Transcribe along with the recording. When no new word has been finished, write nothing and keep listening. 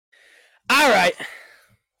All right.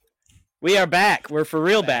 We are back. We're for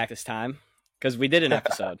real back this time because we did an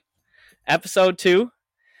episode. Episode 2.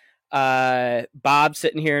 Bob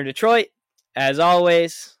sitting here in Detroit, as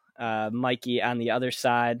always. Mikey on the other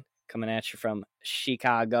side, coming at you from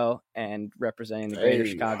Chicago and representing the greater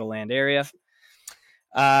Chicagoland area.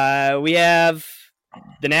 We have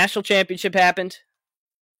the national championship happened.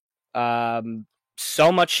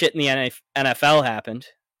 So much shit in the NFL happened.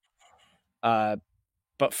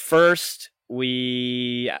 But first,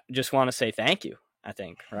 we just want to say thank you, I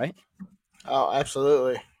think, right? Oh,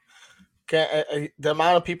 absolutely. The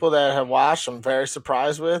amount of people that have watched, I'm very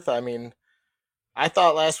surprised with. I mean, I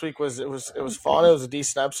thought last week was fun. It was a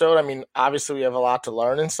decent episode. I mean, obviously we have a lot to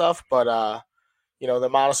learn and stuff, but the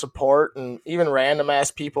amount of support and even random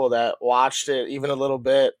ass people that watched it even a little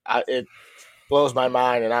bit, it blows my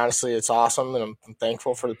mind. And honestly, it's awesome, and I'm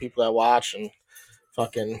thankful for the people that watch and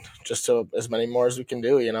fucking just to as many more as we can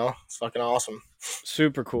do. It's fucking awesome.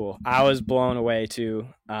 Super cool. I was blown away too.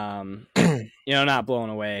 Not blown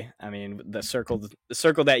away. I mean, the circle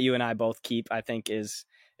that you and I both keep, I think is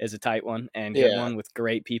a tight one and good one with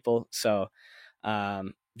great people. So,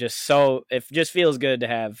 it just feels good to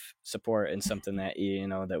have support in something that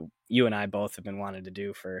that you and I both have been wanting to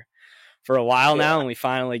do for a while now, and we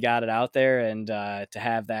finally got it out there. And to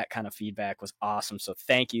have that kind of feedback was awesome. So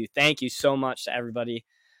thank you so much to everybody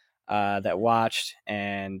that watched,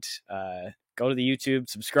 and go to the YouTube,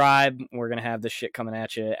 subscribe. We're gonna have this shit coming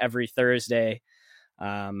at you every Thursday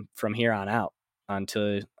from here on out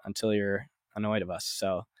until you're annoyed of us.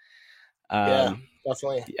 So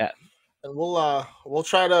definitely. Yeah. And we'll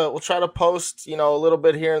try to post, a little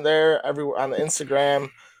bit here and there everywhere on the Instagram.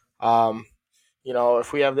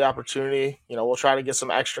 If we have the opportunity, we'll try to get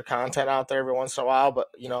some extra content out there every once in a while, but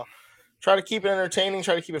try to keep it entertaining,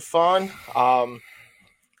 try to keep it fun.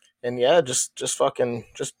 And yeah, just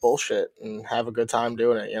bullshit and have a good time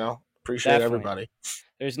doing it, Appreciate Definitely. Everybody.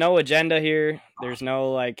 There's no agenda here. There's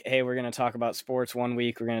no like, hey, we're going to talk about sports one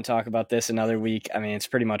week, we're going to talk about this another week. I mean, it's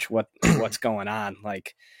pretty much what's going on.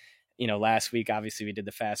 Like, last week, obviously we did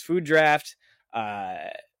the fast food draft.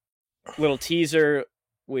 Little teaser.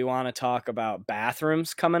 We want to talk about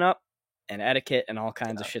bathrooms coming up and etiquette and all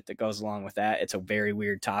kinds of shit that goes along with that. It's a very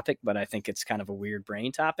weird topic, but I think it's kind of a weird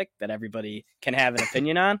brain topic that everybody can have an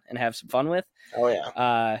opinion on and have some fun with. Oh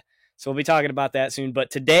yeah. So we'll be talking about that soon. But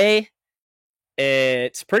today,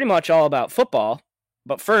 it's pretty much all about football.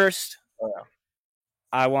 But first,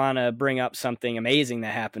 I want to bring up something amazing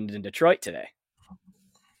that happened in Detroit today.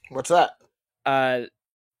 What's that?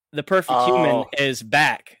 The Perfect Human is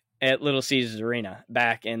back at Little Caesars Arena,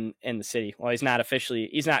 back in the city. Well, he's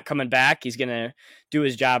not coming back. He's going to do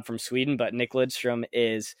his job from Sweden, but Nick Lidstrom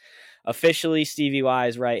is officially Stevie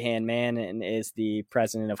Y's right-hand man and is the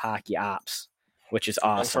president of hockey ops, which is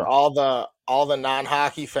awesome. And for all the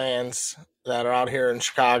non-hockey fans that are out here in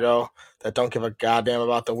Chicago that don't give a goddamn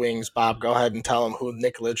about the Wings, Bob, go ahead and tell them who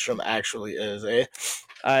Nick Lidstrom actually is, eh?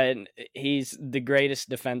 He's the greatest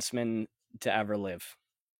defenseman to ever live.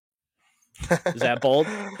 Is that bold?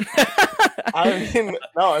 I mean,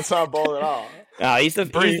 no, it's not bold at all. No, he's the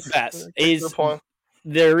best. He's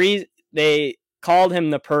the reason they called him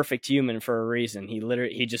the perfect human for a reason.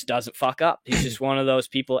 He just doesn't fuck up. He's just one of those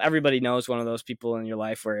people. Everybody knows one of those people in your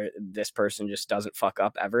life where this person just doesn't fuck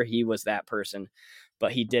up ever. He was that person,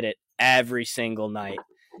 but he did it every single night.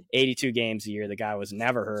 82 games a year. The guy was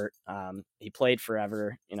never hurt. He played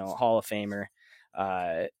forever. Hall of Famer.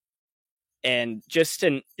 And just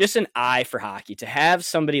an eye for hockey. To have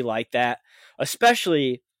somebody like that,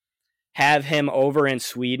 especially have him over in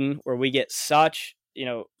Sweden, where we get such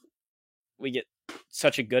a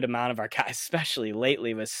good amount of our guys, especially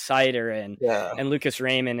lately with Sider and Lucas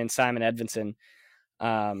Raymond and Simon Edvinsson.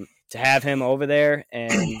 To have him over there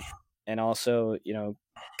and also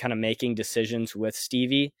kind of making decisions with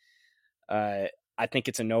Stevie, I think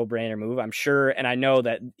it's a no-brainer move. I'm sure, and I know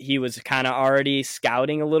that he was kind of already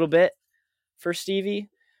scouting a little bit for Stevie,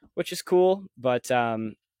 which is cool, but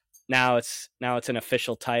now it's an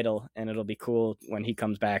official title, and it'll be cool when he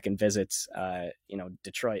comes back and visits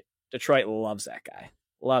Detroit. Detroit loves that guy.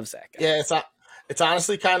 Yeah, it's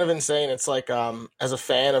honestly kind of insane. It's like as a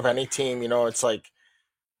fan of any team, it's like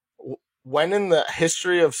when in the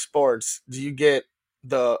history of sports do you get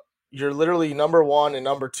you're literally number one and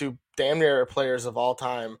number two damn near players of all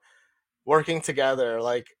time working together.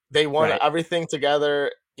 Like they won everything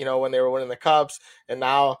together, when they were winning the cups, and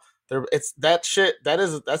now it's that shit.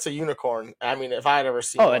 That's a unicorn. I mean, if I had ever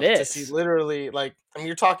seen it is to see literally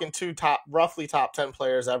you're talking two roughly top 10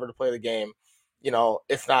 players ever to play the game,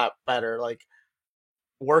 if not better. Like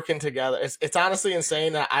working together. It's honestly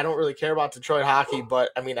insane. I don't really care about Detroit hockey,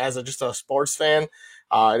 but I mean, as just a sports fan,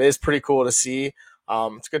 it is pretty cool to see.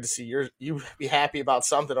 It's good to see you be happy about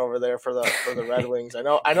something over there for the Red Wings. I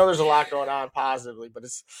know there's a lot going on positively, but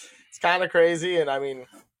it's kind of crazy. And I mean,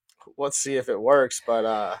 let's see if it works.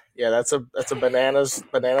 But yeah, that's a bananas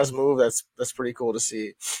move. That's pretty cool to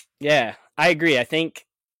see. Yeah, I agree. I think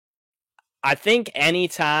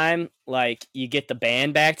anytime like you get the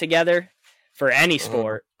band back together for any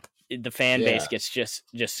sport, the fan base gets just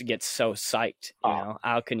gets so psyched. You know,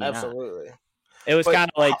 how can you absolutely not? It was kind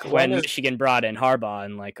of like when Michigan brought in Harbaugh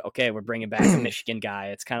and like, okay, we're bringing back a Michigan guy.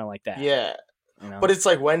 It's kind of like that. Yeah. You know? But it's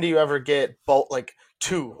like, when do you ever get both, like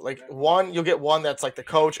two, like one, you'll get one that's like the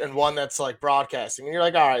coach and one that's like broadcasting. And you're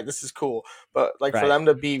like, all right, this is cool. But like for them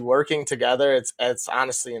to be working together, it's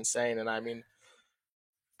honestly insane. And I mean,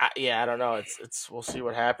 I don't know. It's we'll see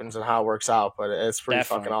what happens and how it works out, but it's pretty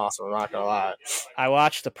fucking awesome. I'm not gonna lie. I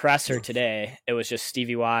watched the presser today. It was just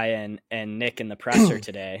Stevie Y and Nick in the presser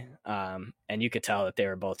today, and you could tell that they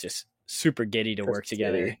were both just super giddy to work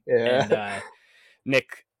together. Yeah. And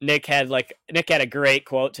Nick had a great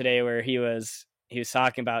quote today where he was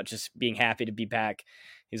talking about just being happy to be back.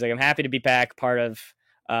 He's like, I'm happy to be back, part of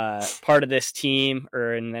this team,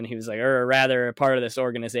 and then he was like, or rather a part of this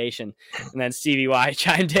organization. And then Stevie Y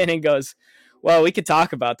chimed in and goes, well, we could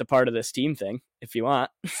talk about the part of this team thing if you want.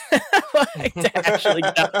 Like, to actually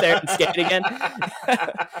get up there and skate again.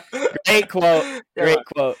 Great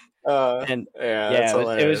quote. And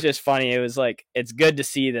it was just funny. It was like, it's good to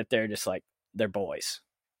see that they're just like, they're boys,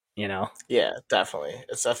 you know? Yeah, definitely.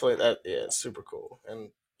 It's definitely that. Yeah, it's super cool. And,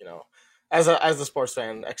 you know, as a sports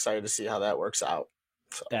fan, excited to see how that works out.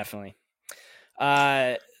 So. Definitely.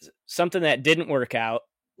 Something that didn't work out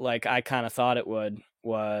like I kind of thought it would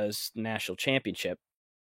was the national championship.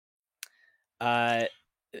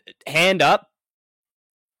 Hand up,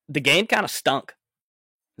 the game kind of stunk.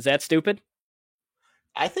 Is that stupid?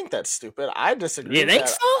 I think that's stupid. I disagree you with think that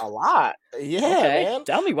so? a lot. Yeah, okay. Man.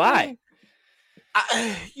 Tell me why.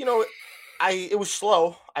 It was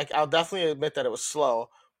slow. I'll definitely admit that it was slow.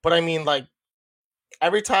 But I mean, like,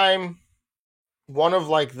 every time one of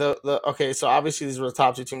like okay, so obviously these were the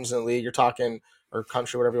top two teams in the league. You're talking, or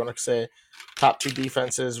country, whatever you want to say, top two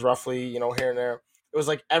defenses, roughly, you know, here and there. It was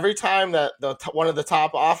like every time that one of the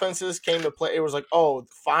top offenses came to play, it was like, oh,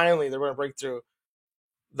 finally they're going to break through.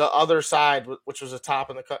 The other side, which was the top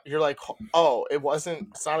in the country, you're like, oh, it's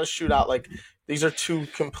not a shootout. Like, these are two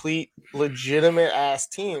complete legitimate ass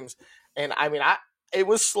teams. And I mean, it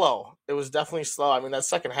was slow. It was definitely slow. I mean, that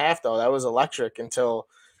second half though, that was electric until,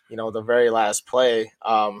 you know, the very last play.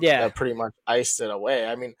 That pretty much iced it away.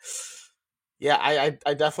 I mean, yeah,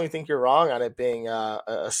 I definitely think you're wrong on it being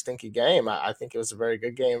a stinky game. I think it was a very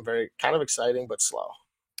good game, very kind of exciting, but slow.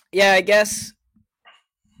 Yeah, I guess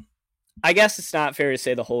it's not fair to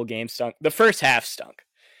say the whole game stunk. The first half stunk.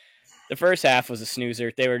 The first half was a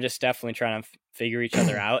snoozer. They were just definitely trying to figure each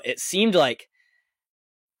other out. It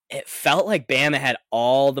felt like Bama had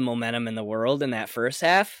all the momentum in the world in that first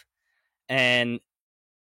half. And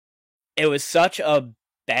it was such a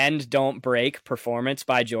bend, don't break performance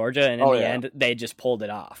by Georgia. And in the end, they just pulled it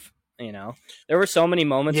off. You know, there were so many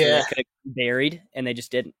moments where they could have buried and they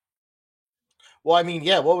just didn't. Well, I mean,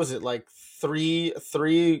 yeah, what was it, like three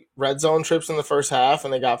red zone trips in the first half,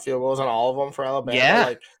 and they got field goals on all of them for Alabama. Yeah,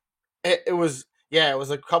 like it was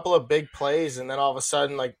a couple of big plays, and then all of a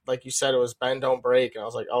sudden, like you said, it was bend don't break, and I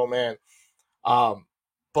was like, oh man.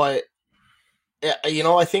 But yeah, you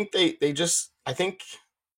know, I think I think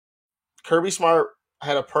Kirby Smart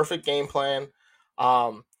had a perfect game plan.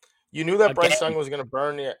 You knew that Bryce Young was going to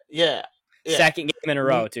burn you. Yeah. Second game in a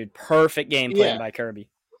row, dude. Perfect game plan by Kirby.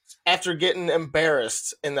 After getting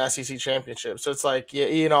embarrassed in the SEC championship. So it's like,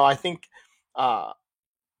 you know, I think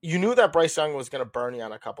you knew that Bryce Young was going to burn you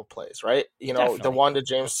on a couple plays, right? You know, definitely. The one to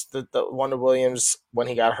James, the one to Williams when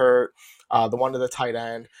he got hurt, the one to the tight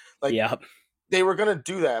end. Like, they were going to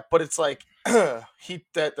do that, but it's like the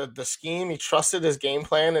scheme, he trusted his game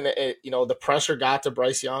plan, and it you know, the pressure got to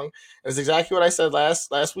Bryce Young. It's exactly what I said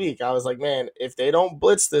last week. I was like, man, if they don't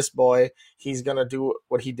blitz this boy, he's going to do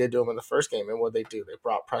what he did to him in the first game. And what they do, they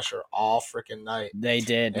brought pressure all freaking night. They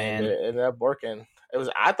did, man. It ended up working.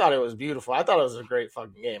 I thought it was beautiful. I thought it was a great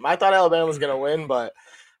fucking game. I thought Alabama was going to win, but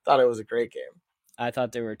I thought it was a great game. I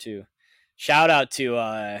thought they were too. Shout out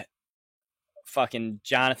to fucking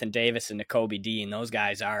Jonathan Davis and Nakobe Dean. Those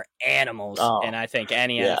guys are animals, and I think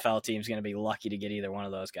any NFL team is going to be lucky to get either one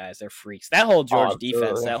of those guys. They're freaks. That whole Georgia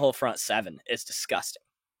defense, that whole front seven is disgusting.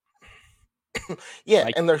 Yeah,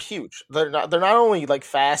 like, and they're huge. They're not only like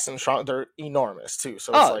fast and strong, they're enormous too.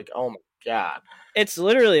 So it's like, oh my god, it's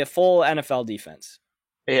literally a full NFL defense.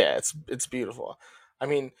 Yeah, it's beautiful. I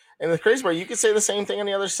mean, and the crazy part, you could say the same thing on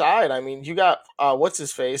the other side. I mean, you got what's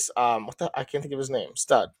his face? I can't think of his name.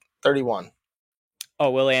 Stud, 31. Oh,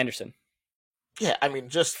 Will Anderson. Yeah, I mean,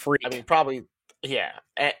 Freak. probably, yeah,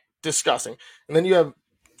 disgusting. And then you have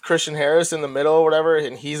Christian Harris in the middle or whatever,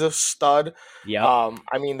 and he's a stud. Yep.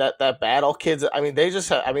 I mean that battle kids. I mean, they just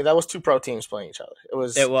had. I mean, that was two pro teams playing each other. It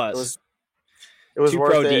was two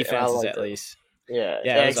worth pro it, defenses at least. Yeah,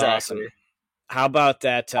 it was exactly. awesome. How about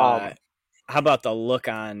that? How about the look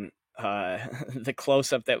on the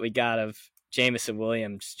close up that we got of Jameson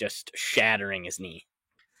Williams just shattering his knee?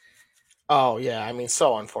 Oh yeah, I mean,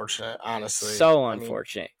 so unfortunate. Honestly, so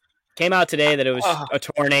unfortunate. Came out today that it was a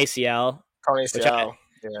torn ACL. Torn ACL.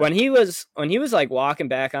 When he was like walking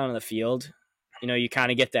back onto the field, you know, you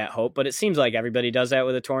kind of get that hope, but it seems like everybody does that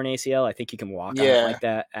with a torn ACL. I think you can walk on it like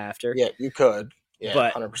that after. Yeah, you could. Yeah,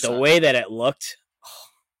 but 100%. The way that it looked,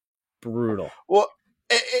 brutal. Well,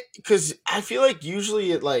 because I feel like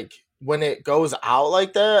usually it like when it goes out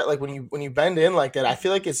like that, like when you bend in like that, I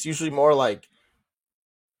feel like it's usually more like,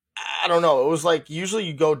 I don't know. It was like usually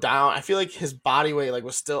you go down. I feel like his body weight like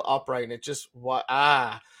was still upright, and it just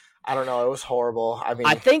I don't know. It was horrible. I mean,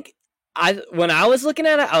 I think when I was looking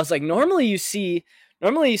at it, I was like, normally you see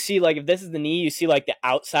like if this is the knee, you see like the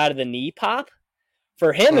outside of the knee pop.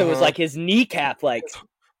 For him, it was like his kneecap, like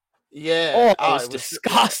yeah. Oh, it was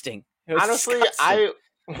disgusting. It was honestly, disgusting.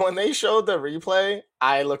 When they showed the replay,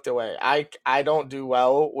 I looked away. I don't do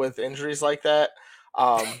well with injuries like that.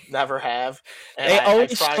 Never have. And they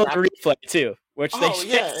always show the replay too, which and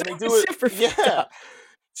they do it. Yeah,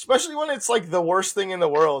 especially when it's like the worst thing in the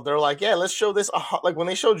world. They're like, yeah, let's show this. Like when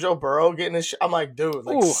they show Joe Burrow getting his, I'm like, dude,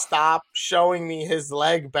 like stop showing me his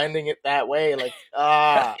leg bending it that way. Like,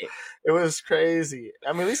 it was crazy.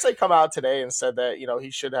 I mean, at least they come out today and said that he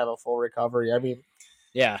should have a full recovery. I mean,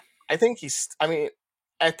 yeah, I think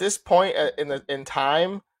at this point in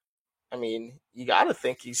time, I mean, you got to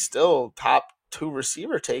think he's still top 2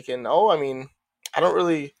 receiver taken. No, I mean, I don't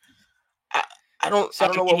really. I don't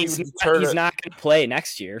know what he's not going to play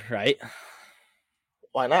next year, right?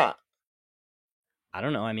 Why not? I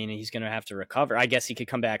don't know. I mean, he's going to have to recover. I guess he could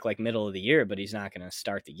come back like middle of the year, but he's not going to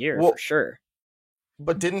start the year for sure.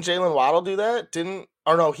 But didn't Jalen Waddle do that?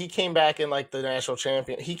 No, he came back in like the national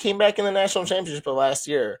champion. He came back in the national championship of last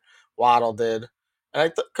year. Waddle did. And I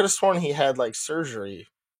could have sworn he had like surgery.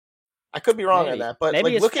 I could be wrong on that, but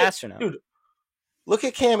maybe like, look at dude. Look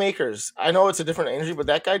at Cam Akers. I know it's a different injury, but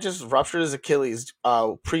that guy just ruptured his Achilles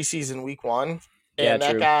preseason week 1. And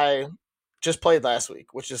that guy just played last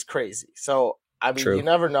week, which is crazy. So, I mean, you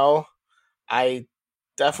never know. I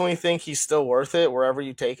definitely think he's still worth it wherever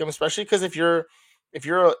you take him, especially because if you're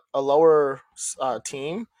a lower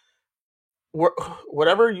team,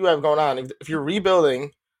 whatever you have going on, if you're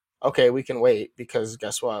rebuilding, okay, we can wait because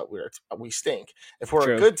guess what? We stink. If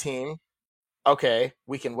we're a good team, okay,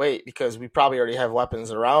 we can wait because we probably already have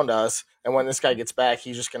weapons around us. And when this guy gets back,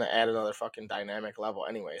 he's just going to add another fucking dynamic level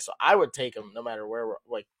anyway. So I would take him no matter where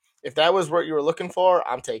like, if that was what you were looking for,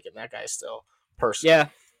 I'm taking that guy still personally. Yeah.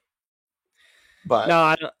 But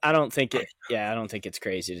no, I don't think it. Yeah, I don't think it's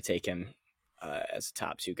crazy to take him as a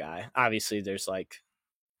top 2 guy. Obviously, there's like,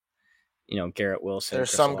 Garrett Wilson.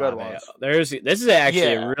 There's some good ones. This is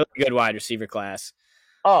actually a really good wide receiver class.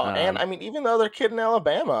 Oh, and I mean, even the other kid in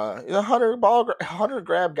Alabama, the 100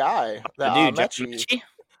 grab guy, Mechie?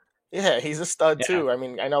 Yeah, he's a stud too. I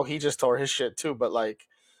mean, I know he just tore his shit too, but like,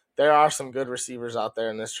 there are some good receivers out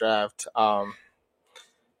there in this draft.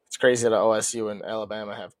 It's crazy that OSU and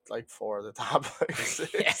Alabama have like 4 of the top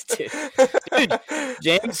 6. Dude,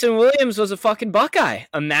 Jameson Williams was a fucking Buckeye.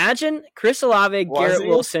 Imagine Chris Olave, Garrett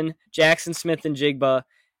Wilson, Jackson Smith and Jigba,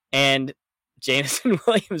 and Jameson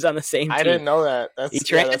Williams on the same team. I didn't know that. He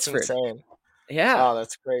transferred. That's insane. Yeah. Oh,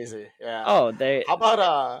 that's crazy. Yeah. Oh, How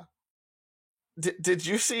about did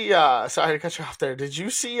you see sorry to cut you off there. Did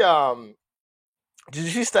you see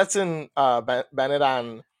Stetson Bennett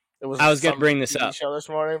on I was going to bring this up. Show this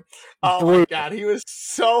morning. Oh brutal. My god, he was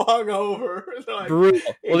so hungover. Like,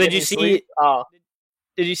 brutal. Well, did you see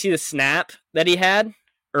Did you see the snap that he had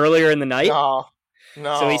earlier in the night? No.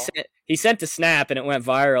 So he sent a snap and it went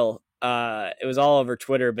viral. It was all over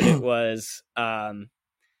Twitter, but it was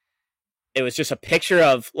just a picture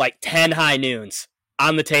of like 10 high noons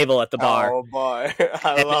on the table at the bar. Oh boy,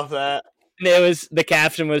 I love that. And the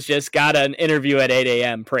caption was just, got an interview at 8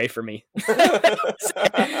 a.m. Pray for me.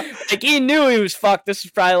 Like he knew he was fucked. This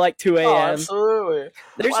was probably like 2 a.m. Oh, absolutely.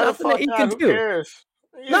 There's nothing that he can do. Cares?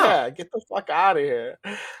 Yeah, get the fuck out of here.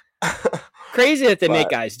 Crazy that they make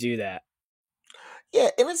guys do that. Yeah,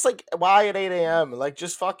 and it's like, why at 8 a.m.? Like,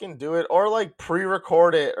 just fucking do it, or like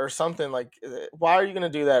pre-record it or something. Like, why are you gonna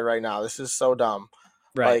do that right now? This is so dumb.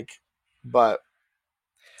 Right. Like, but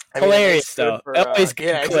I mean, Hilarious though. Always good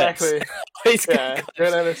yeah, clips. exactly. Always Yeah,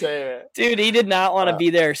 good entertainment. Dude, he did not want to be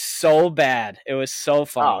there so bad. It was so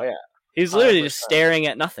funny. Oh yeah, he was literally 100%. just staring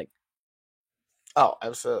at nothing. Oh,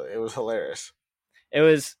 absolutely, it was hilarious. It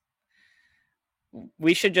was.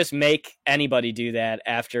 We should just make anybody do that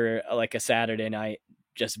after like a Saturday night.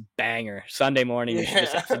 Just banger. Sunday morning, we should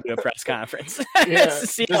just have to do a press conference. Yeah, to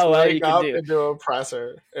see just how well wake you can up do. and do a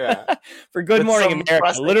presser. Yeah, For Good With Morning some America,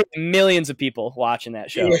 pressing- literally millions of people watching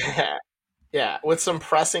that show. Yeah, with some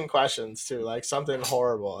pressing questions too, like something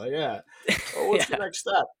horrible. Yeah, well, what's the next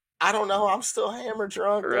step? I don't know. I'm still hammered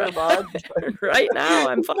drunk, there, bud. Right now,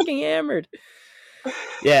 I'm fucking hammered.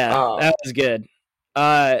 Yeah, that was good.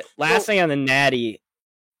 Last thing on the Natty,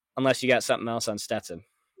 unless you got something else on Stetson.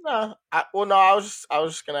 No, I was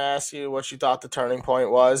just gonna ask you what you thought the turning point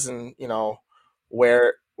was, and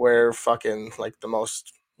where fucking like the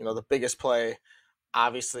most, the biggest play.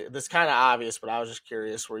 Obviously, this kind of obvious, but I was just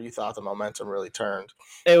curious where you thought the momentum really turned.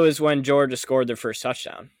 It was when Georgia scored their first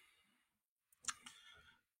touchdown.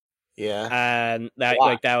 Yeah, and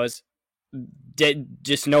that was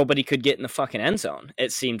just nobody could get in the fucking end zone.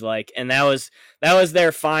 It seemed like, and that was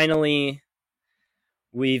their finally.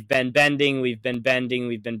 We've been bending,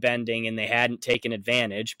 and they hadn't taken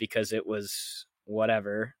advantage because it was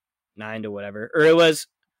 9 to whatever. Or it was,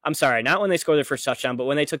 I'm sorry, not when they scored their first touchdown, but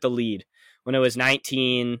when they took the lead, when it was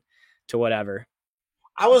 19 to whatever.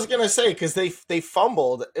 I was going to say, because they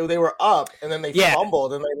fumbled, they were up, and then they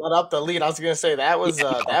fumbled, and they let up the lead. I was going to say, I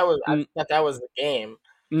thought that was the game.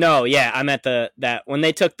 No, yeah, I meant that when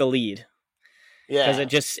they took the lead. Yeah.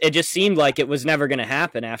 Because it just seemed like it was never going to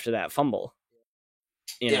happen after that fumble.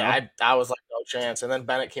 I was like, no chance. And then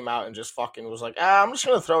Bennett came out and just fucking was like, I'm just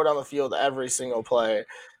going to throw it down the field every single play.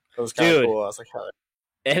 It was kind of cool. I was like, hell.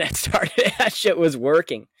 And it started, that shit was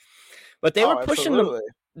working. But they were pushing them.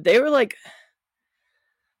 They were like,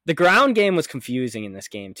 the ground game was confusing in this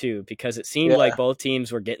game, too, because it seemed like both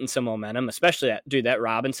teams were getting some momentum, especially that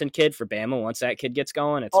Robinson kid for Bama. Once that kid gets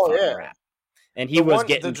going, it's a fucking wrap. And he was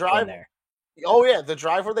getting the drive in there. Oh, yeah, the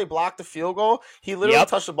drive where they blocked the field goal, he literally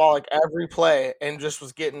touched the ball like every play and just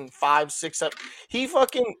was getting 5, 6, 7. He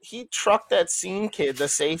trucked that Scene kid, the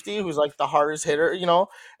safety, who's like the hardest hitter,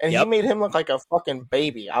 and he made him look like a fucking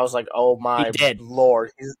baby. I was like, oh my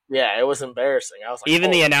Lord. It was embarrassing. I was like,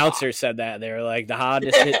 even the announcer said that. They were like, the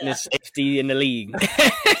hardest hitting safety in the league.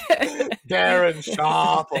 Darren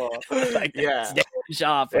Sharper. Darren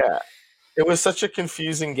Sharper. Yeah. It was such a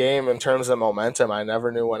confusing game in terms of momentum. I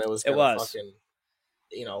never knew when it was going to fucking,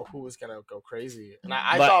 who was going to go crazy. And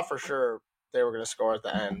I thought for sure they were going to score at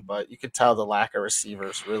the end, but you could tell the lack of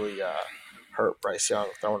receivers really hurt Bryce Young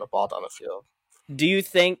throwing the ball down the field. Do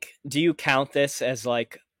you count this as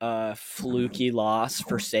like a fluky loss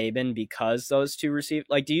for Saban because those two received?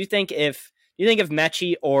 Like, do you think if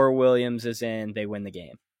Mechie or Williams is in, they win the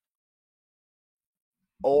game?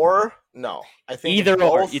 Or no, I think either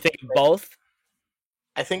or. You think both?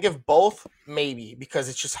 I think if both, maybe, because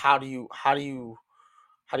it's just how do you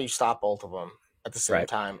stop both of them at the same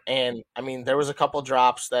time? And I mean, there was a couple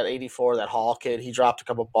drops. That 84, that Hall kid, he dropped a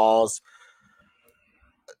couple balls.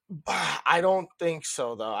 I don't think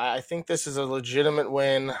so, though. I think this is a legitimate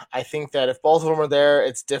win. I think that if both of them are there,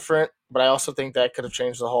 it's different. But I also think that could have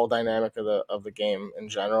changed the whole dynamic of the game in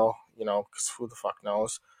general. Because who the fuck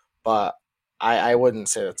knows? But I wouldn't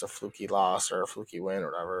say that's a fluky loss or a fluky win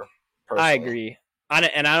or whatever. Personally. I agree.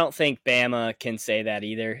 And I don't think Bama can say that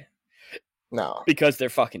either. No. Because they're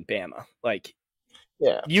fucking Bama. Like,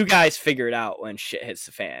 you guys figure it out when shit hits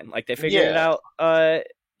the fan. Like, they figured it out,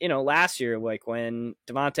 last year, like, when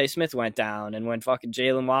Devontae Smith went down and when fucking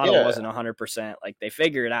Jalen Waddle wasn't 100%. Like, they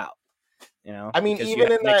figure it out. I mean,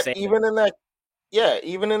 even in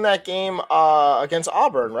that game against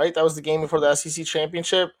Auburn, right? That was the game before the SEC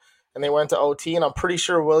championship. And they went to OT, and I'm pretty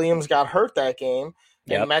sure Williams got hurt that game,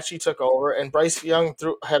 and Mechie took over, and Bryce Young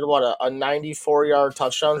had a 94-yard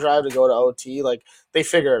touchdown drive to go to OT. Like, they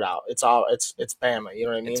figure it out. It's Bama, you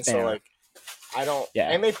know what I mean? So like, I don't.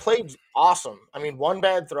 Yeah. And they played awesome. I mean, one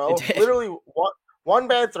bad throw, literally one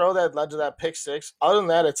bad throw that led to that pick six. Other than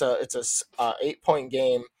that, it's a 8-point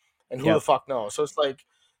game, and who the fuck knows? So it's like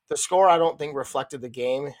the score. I don't think reflected the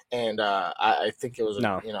game, and I think it was.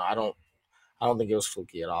 No. I don't think it was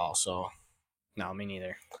fluky at all. So, no, me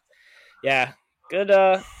neither. Yeah, good.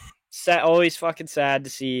 Always fucking sad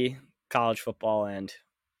to see college football end,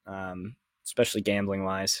 especially gambling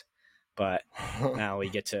wise. But now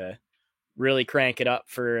we get to really crank it up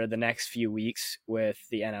for the next few weeks with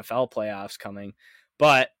the NFL playoffs coming.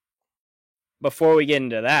 But before we get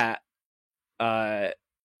into that,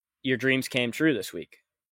 your dreams came true this week.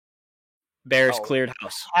 Bears cleared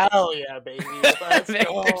house. Hell yeah, baby. Let's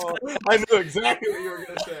go. I knew exactly what you were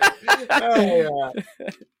going to say. Hell yeah.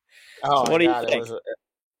 Oh, so what do you think?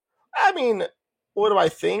 I mean, what do I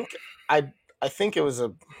think? I think it was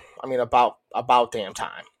about damn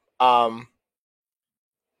time.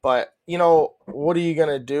 But what are you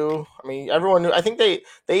gonna do? I mean, everyone knew. I think they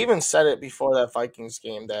even said it before that Vikings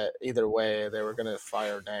game that either way they were gonna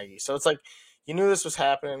fire Nagy. So it's like you knew this was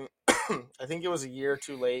happening. I think it was a year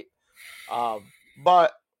too late.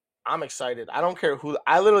 But I'm excited. I don't care who.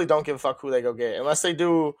 I literally don't give a fuck who they go get, unless they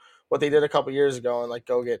do what they did a couple years ago and like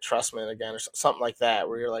go get Trustman again or something like that,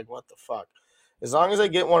 where you're like, what the fuck? As long as they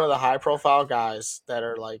get one of the high profile guys that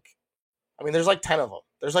are like, I mean, there's like 10 of them.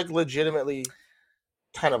 There's like legitimately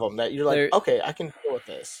 10 of them that you're like, okay, I can deal with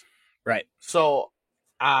this. Right. So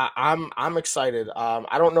I'm excited.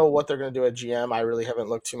 I don't know what they're gonna do at GM. I really haven't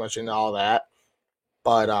looked too much into all that,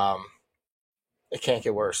 but it can't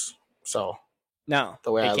get worse. So no,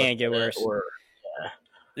 it can't get worse. Yeah.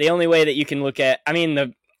 The only way that you can look at, I mean,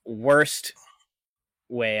 the worst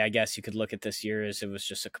way I guess you could look at this year is it was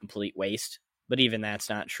just a complete waste. But even that's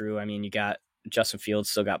not true. I mean, you got Justin Fields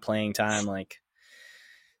still got playing time, like,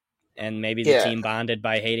 and maybe the team bonded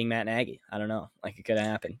by hating Matt Nagy. I don't know. Like, it could have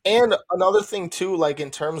happened. And another thing too, like in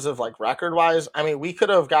terms of like record wise, I mean, we could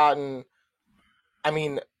have gotten. I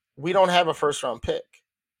mean, we don't have a first round pick.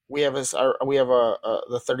 We have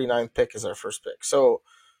the 39th pick is our first pick. So,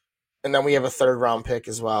 and then we have a third round pick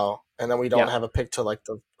as well, and then we don't have a pick till like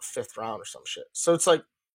the 5th round or some shit. So it's like,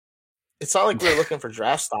 it's not like we were looking for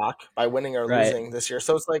draft stock by winning or losing this year.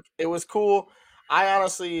 So it's like, it was cool. I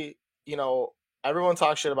honestly, everyone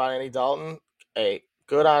talks shit about Andy Dalton. Hey,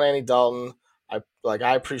 good on Andy Dalton. I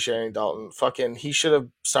appreciate Andy Dalton. Fucking, he should have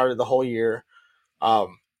started the whole year.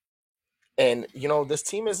 And this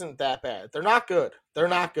team isn't that bad. They're not good.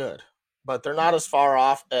 But they're not as far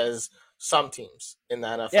off as some teams in the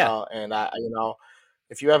NFL. Yeah. And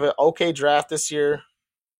if you have an okay draft this year,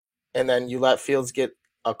 and then you let Fields get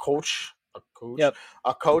a coach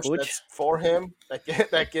that's for him,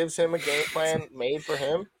 that gives him a game plan made for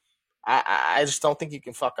him, I just don't think you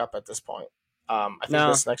can fuck up at this point. I think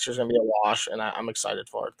this next year's gonna be a wash, and I'm excited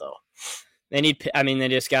for it though. They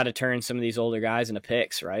just got to turn some of these older guys into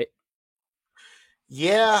picks, right?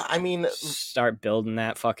 Yeah, I mean, start building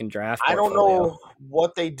that fucking draft. I don't know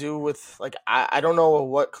what they do with I don't know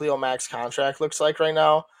what Khalil Mack's contract looks like right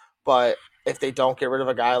now, but if they don't get rid of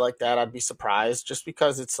a guy like that, I'd be surprised. Just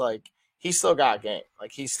because it's like he's still got game,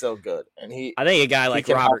 like he's still good, and I think a guy like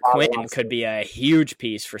Robert Quinn could be a huge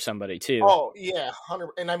piece for somebody too. Oh yeah,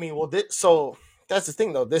 100. And I mean, so that's the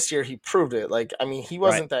thing though. This year he proved it. Like, I mean, he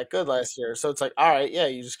wasn't that good last year, so it's like, all right, yeah,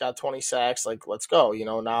 you just got 20 sacks. Like, let's go.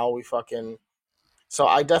 Now we fucking. So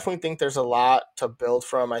I definitely think there's a lot to build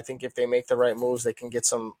from. I think if they make the right moves, they can get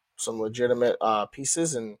some legitimate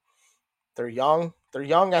pieces, and they're young. They're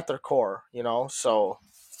young at their core, so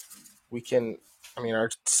we can. I mean, our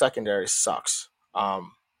secondary sucks,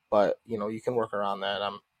 but you can work around that.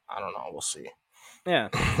 I don't know. We'll see. Yeah.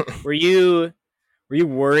 Were you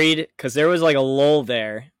worried because there was like a lull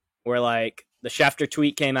there where like the Schefter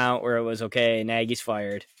tweet came out where it was okay, Nagy's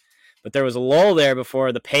fired, but there was a lull there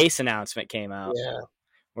before the Pace announcement came out. Yeah.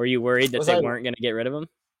 Were you worried that they weren't going to get rid of him?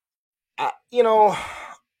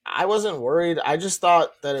 I wasn't worried. I just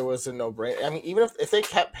thought that it was a no-brainer. I mean, even if they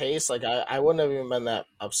kept Pace, like I wouldn't have even been that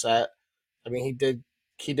upset. I mean,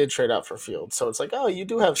 he did trade up for Fields, so it's like, oh, you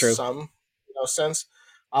do have some sense.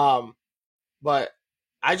 But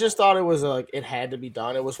I just thought it was like it had to be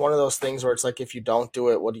done. It was one of those things where it's like, if you don't do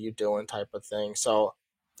it, what are you doing, type of thing. So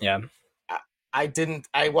yeah,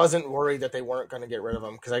 I wasn't worried that they weren't going to get rid of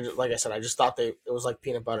him because I just thought it was like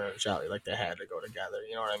peanut butter and jelly, like they had to go together.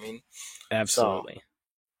 You know what I mean? Absolutely.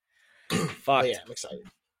 Fuck. Yeah, I'm excited.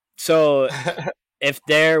 So if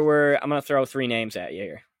there were, I'm going to throw 3 names at you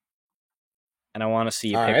here, and I want to see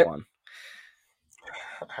you pick one.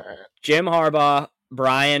 All right. Jim Harbaugh,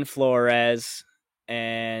 Brian Flores,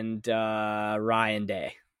 and Ryan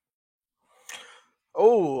Day.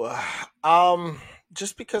 Oh,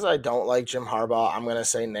 just because I don't like Jim Harbaugh, I'm going to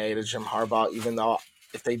say nay to Jim Harbaugh, even though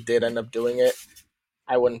if they did end up doing it,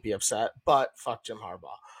 I wouldn't be upset. But fuck Jim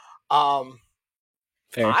Harbaugh.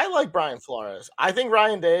 Fair. I like Brian Flores. I think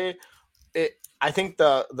Ryan Day, I think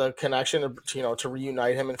the connection to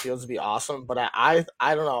reunite him and Fields would be awesome. But I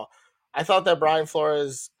don't know. I thought that Brian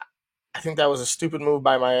Flores, I think that was a stupid move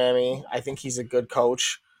by Miami. I think he's a good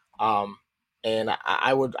coach. And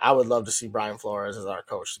I would love to see Brian Flores as our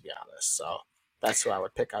coach, to be honest. So that's who I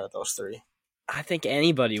would pick out of those 3. I think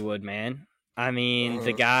anybody would, man. I mean,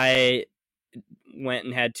 the guy went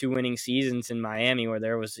and had 2 winning seasons in Miami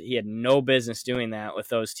where he had no business doing that with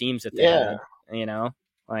those teams that they had, you know?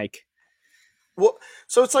 Like, well,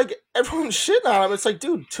 so it's like everyone's shitting on him. It's like,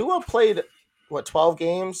 dude, Tua played 12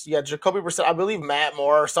 games? Yeah, Jacoby Brissett, I believe Matt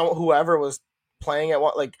Moore or whoever was playing at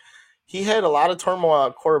what, like, he had a lot of turmoil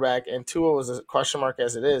at quarterback, and Tua was a question mark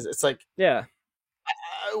as it is. It's like, yeah.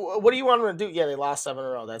 What do you want them to do? Yeah, they lost 7 in a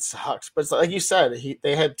row. That sucks. But it's like you said,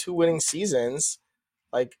 they had 2 winning seasons.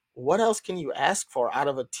 Like, what else can you ask for out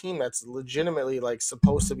of a team that's legitimately like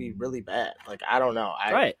supposed to be really bad? Like, I don't know.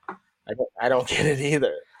 I don't get it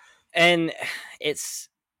either. And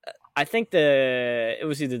I think it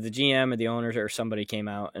was either the GM or the owners or somebody came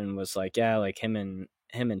out and was like, yeah, like him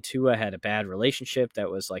and Tua had a bad relationship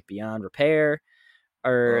that was like beyond repair,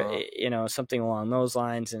 or something along those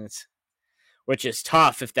lines, and which is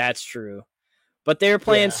tough if that's true. But they were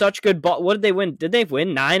playing such good ball. What did they win? Did they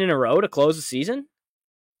win 9 in a row to close the season?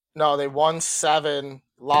 No, they won 7,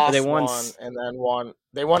 lost 1, and then won.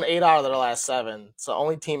 They won 8 out of their last 7. It's the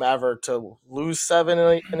only team ever to lose 7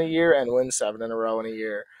 in a year and win 7 in a row in a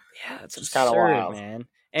year. Yeah, it's just kind of wild, man.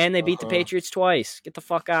 And they beat the Patriots twice. Get the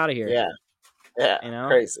fuck out of here. Yeah,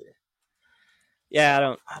 crazy.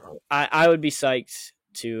 Yeah, I would be psyched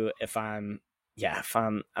too if I'm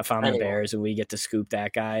the Bears and we get to scoop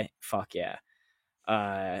that guy. Fuck yeah.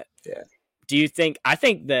 Do you think? I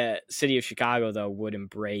think the city of Chicago though would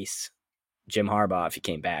embrace Jim Harbaugh if he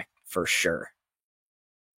came back for sure.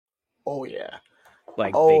 Oh yeah,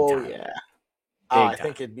 like big time. Yeah. I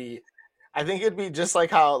think it'd be just like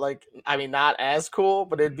how, like, I mean, not as cool,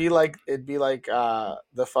 but it'd be like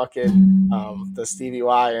the fucking the Stevie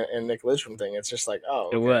Y and Nick Lidstrom thing. It's just like, oh,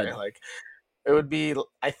 okay. It would. Like, it would be.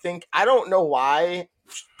 I don't know why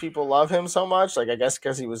people love him so much. Like, I guess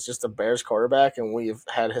because he was just a Bears quarterback, and we've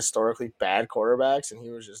had historically bad quarterbacks, and he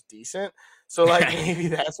was just decent. So like maybe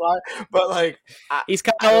that's why. But like, he's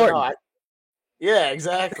kind of Orton. Yeah,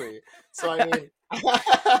 exactly. So I mean,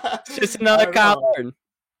 it's just another Kyle Orton.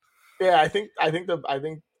 Yeah, I think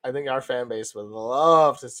our fan base would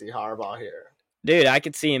love to see Harbaugh here. Dude, I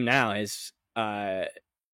could see him now.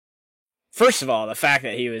 First of all, the fact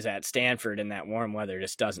that he was at Stanford in that warm weather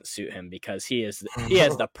just doesn't suit him, because he has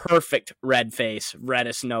the perfect red face,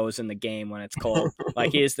 reddest nose in the game when it's cold.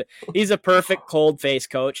 Like he's a perfect cold face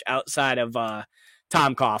coach outside of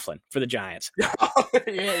Tom Coughlin for the Giants. Yeah.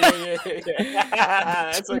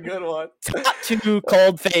 That's a good one. Top 2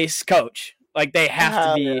 cold face coach. Like they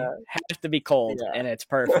have to be cold, and it's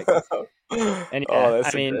perfect. And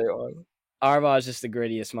that's a great one. Harbaugh is just the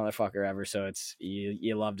grittiest motherfucker ever, so it's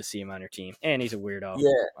you love to see him on your team, and he's a weirdo.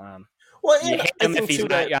 Yeah. You hate him if he's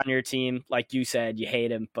not on your team, like you said. You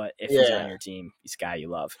hate him, but if he's on your team, he's a guy you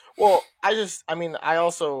love. Well, I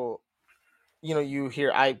also, you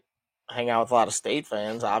hear, I hang out with a lot of State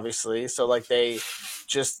fans, obviously, so like they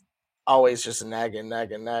just always just nag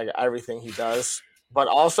everything he does, but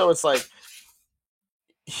also it's like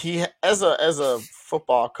he as a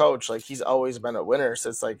football coach, like he's always been a winner. So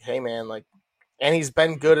it's like, hey man, like, and he's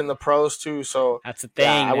been good in the pros too. So that's the thing,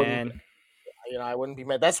 man. I wouldn't be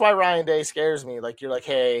mad. That's why Ryan Day scares me. Like, you're like,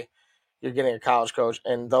 hey, you're getting a college coach,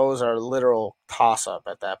 and those are literal toss up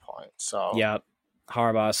at that point. So yep,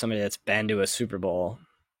 Harbaugh is somebody that's been to a Super Bowl.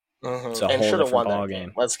 Mm-hmm. It's a whole different ball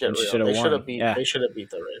game. Let's get real. They should have beat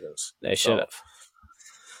the Ravens. They should have.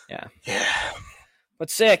 Yeah. But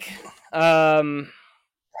sick.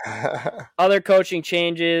 Other coaching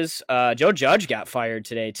changes. Joe Judge got fired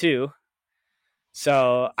today too.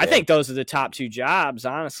 So I think those are the top 2 jobs,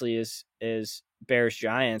 honestly, is Bears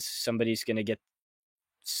Giants.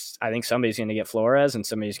 I think somebody's going to get Flores, and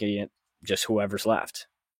somebody's going to get just whoever's left,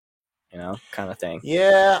 kind of thing.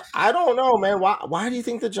 Yeah, I don't know, man. Why do you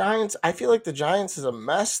think the Giants? I feel like the Giants is a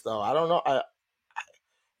mess, though. I don't know.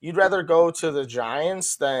 You'd rather go to the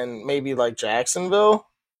Giants than maybe like Jacksonville?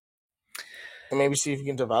 And maybe see if you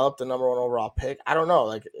can develop the number 1 overall pick. I don't know.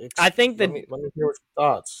 Like, I think let me hear your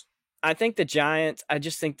thoughts. I think the Giants. I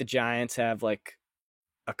just think the Giants have like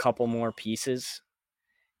a couple more pieces,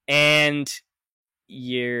 and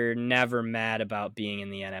you're never mad about being in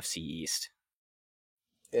the NFC East.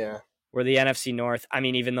 Yeah. Where the NFC North, I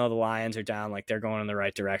mean, even though the Lions are down, like they're going in the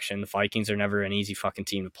right direction. The Vikings are never an easy fucking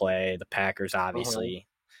team to play. The Packers, obviously,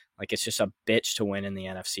 like it's just a bitch to win in the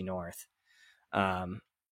NFC North.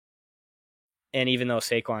 And even though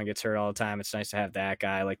Saquon gets hurt all the time, it's nice to have that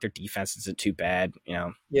guy. Like, their defense isn't too bad,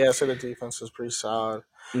 Yeah, so the defense is pretty solid.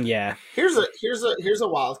 Yeah. Here's a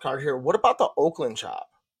wild card here. What about the Oakland job?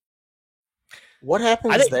 What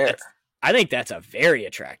happens there? I think that's a very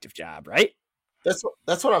attractive job, right? That's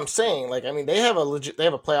what I'm saying. Like, I mean, they have a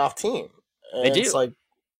playoff team. And they do. It's like,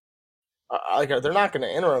 like they're not going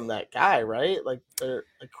to interim that guy, right? Like they're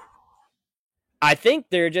like. I think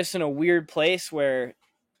they're just in a weird place where,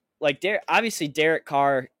 like, obviously Derek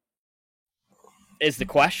Carr is the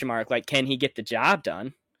question mark. Like, can he get the job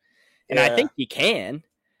done? And I think he can.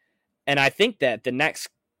 And I think that the next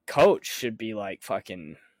coach should be like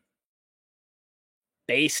fucking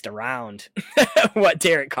based around what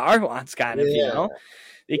Derek Carr wants, kind of, you know,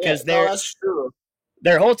 because that's true.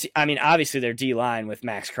 Their whole I mean, obviously their D line with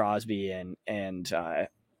Max Crosby and that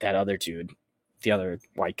other dude, the other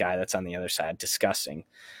white guy that's on the other side, disgusting.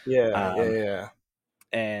 Yeah.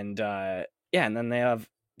 And and then they have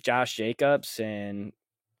Josh Jacobs and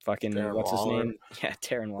fucking Darren what's Waller. His name? Yeah,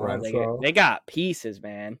 Darren Waller. They got pieces,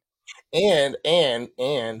 man. And I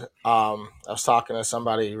was talking to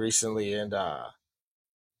somebody recently, and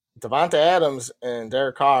Devonta Adams and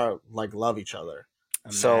Derek Carr like love each other.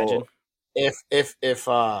 Imagine. So if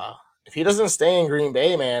he doesn't stay in Green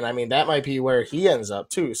Bay, man, I mean that might be where he ends up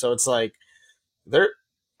too. So it's like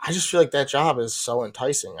I just feel like that job is so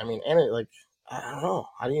enticing. I mean, and I don't know,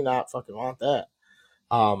 how do you not fucking want that?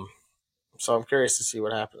 So I'm curious to see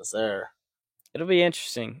what happens there. It'll be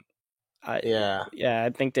interesting. Yeah,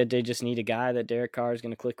 I think that they just need a guy that Derek Carr is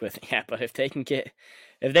going to click with. Yeah, but if they can get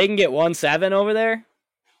 1-7 over there,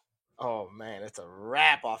 oh man, it's a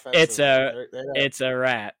wrap offensively. It's a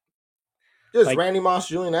wrap. It's like, Randy Moss,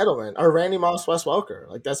 Julian Edelman, or Randy Moss, Wes Welker.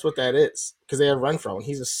 Like that's what that is, because they have Renfro and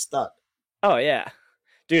he's a stud. Oh yeah,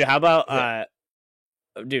 dude. How about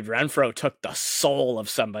dude? Renfro took the soul of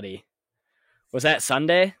somebody. Was that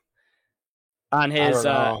Sunday on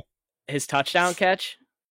his touchdown catch?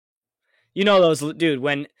 You know those, dude,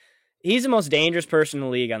 when he's the most dangerous person in the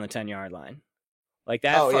league on the 10-yard line. Like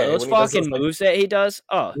that, those fucking moves that he does.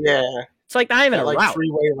 Oh, yeah. It's like not even a route.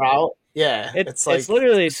 Three-way route. Yeah. It's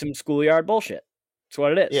literally some schoolyard bullshit. It's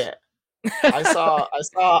what it is. Yeah. I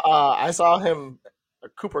saw him,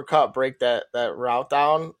 Cooper Kupp, break that route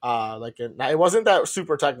down. It wasn't that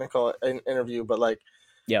super technical interview, but like,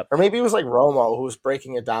 yep. Or maybe it was like Romo who was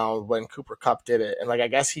breaking it down when Cooper Kupp did it. And like, I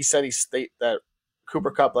guess he said that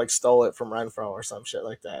Cooper Kupp like stole it from Renfro or some shit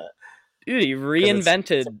like that. Dude, he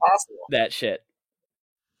reinvented that shit.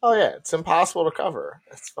 Oh yeah, it's impossible to cover.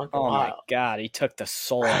 It's fucking wild. My god, he took the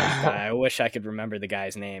soul out of the guy. I wish I could remember the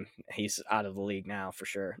guy's name. He's out of the league now for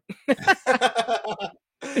sure. It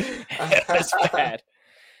was bad.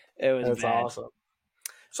 That's awesome.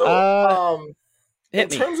 So in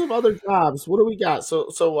terms of other jobs, what do we got? So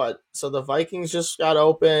what? So the Vikings just got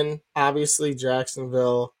open. Obviously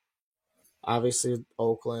Jacksonville. Obviously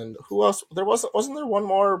Oakland. Who else? Wasn't there one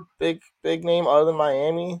more big name other than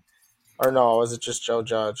Miami? Or no, was it just Joe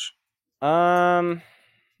Judge? Isn't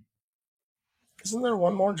there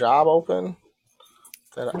one more job open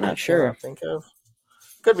that I'm not sure. I think of?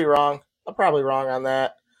 Could be wrong. I'm probably wrong on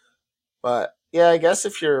that. But yeah, I guess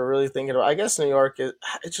if you're really thinking about, I guess New York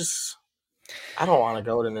is. I don't want to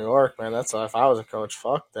go to New York, man. That's if I was a coach.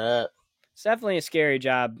 Fuck that. It's definitely a scary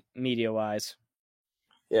job, media wise.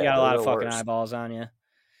 Yeah, you got a lot of fucking eyeballs on you.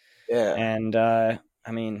 Yeah, and I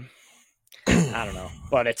mean, I don't know,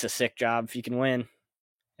 but it's a sick job if you can win,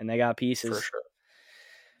 and they got pieces for sure.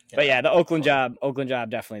 Yeah, but yeah, the Oakland job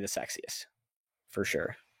definitely the sexiest, for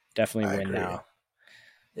sure. Definitely win now.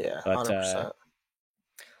 Yeah, but 100%.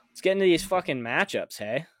 Let's get into these fucking matchups,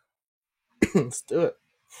 hey? Let's do it.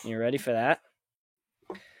 You ready for that?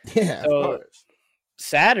 Yeah. So, of course.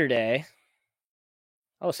 Saturday's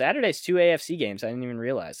 2 AFC games. I didn't even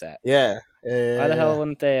realize that. Yeah. Why the hell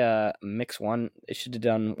wouldn't they mix one? They should have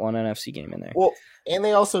done one NFC game in there. Well, and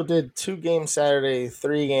they also did 2 games Saturday,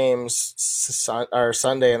 3 games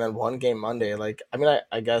Sunday, and then 1 game Monday. Like, I mean,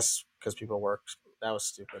 I guess because people work. That was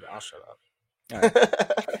stupid. I'll shut up. All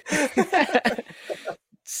right.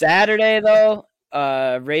 Saturday though,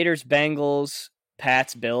 Raiders, Bengals,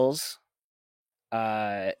 Pats, Bills.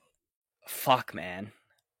 Fuck, man.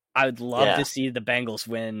 I would love to see the Bengals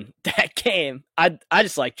win that game. I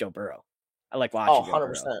just like Joe Burrow. I like watching Joe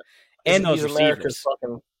 100%. Burrow. And those receivers.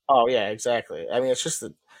 Oh, yeah, exactly. I mean, it's just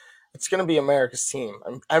it's going to be America's team.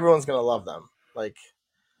 Everyone's going to love them. Like,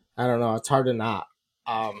 I don't know. It's hard to not.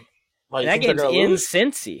 That game's in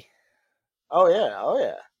Cincy. Oh,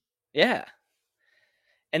 yeah. Yeah.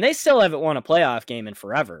 And they still haven't won a playoff game in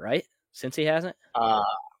forever, right? Cincy hasn't? I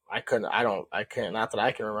can't. Not that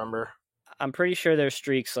I can remember. I'm pretty sure their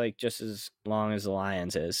streak's like just as long as the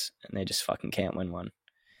Lions is, and they just fucking can't win one.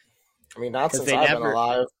 I mean, not since I've been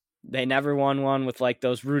alive. They never won one with like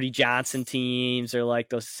those Rudy Johnson teams or like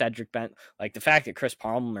those Cedric Bent. Like the fact that Chris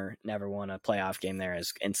Palmer never won a playoff game there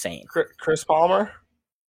is insane. Chris Palmer?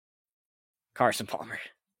 Carson Palmer.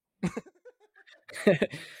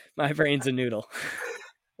 My brain's a noodle.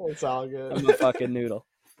 It's all good. I'm a fucking noodle.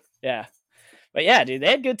 Yeah. But yeah, dude, they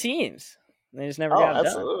had good teams. They just never got it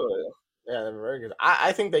absolutely. done. Yeah, they're very good.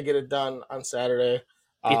 I think they get it done on Saturday.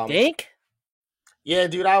 You think? Yeah,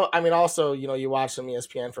 dude. I mean, also, you watch some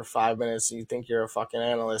ESPN for 5 minutes, and you think you're a fucking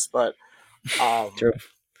analyst, but True.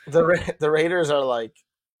 the Raiders are like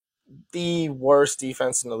the worst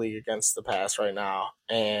defense in the league against the pass right now,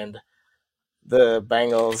 and the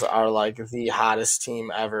Bengals are like the hottest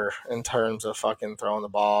team ever in terms of fucking throwing the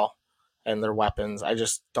ball and their weapons. I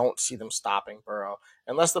just don't see them stopping Burrow.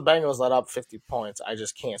 Unless the Bengals let up 50 points, I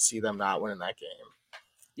just can't see them not winning that game.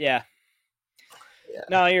 Yeah.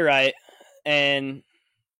 No, you're right. And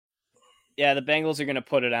yeah, the Bengals are going to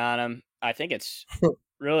put it on them. I think it's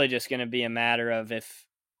really just going to be a matter of if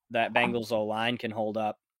that Bengals O-line can hold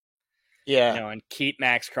up. Yeah. And keep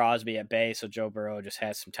Max Crosby at bay so Joe Burrow just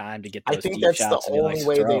has some time to get those deep shots. I think that's the only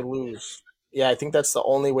way they lose. Yeah, I think that's the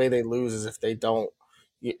only way they lose is if they don't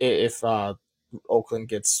if Oakland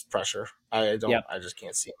gets pressure. I just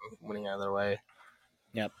can't see them winning either way.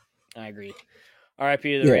 Yep. I agree. RIP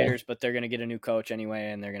to the Raiders, but they're going to get a new coach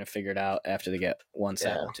anyway, and they're going to figure it out after they get one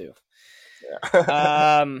saddle too.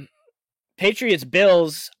 Yeah. Patriots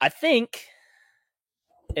Bills. I think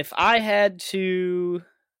if I had to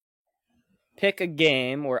pick a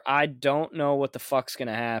game where I don't know what the fuck's going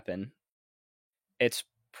to happen, it's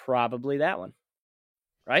probably that one,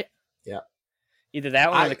 right? Yeah. Either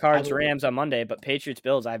that one or the Cards Rams on Monday, but Patriots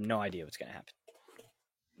Bills, I have no idea what's going to happen.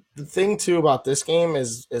 The thing too about this game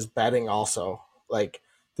is betting also. Like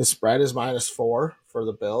the spread is -4 for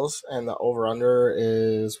the Bills, and the over/under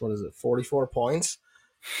is 44 points.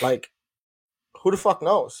 Like, who the fuck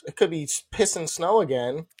knows? It could be piss and snow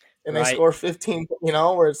again, and they score 15.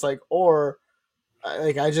 Where it's like, or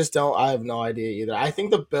like I just don't. I have no idea either. I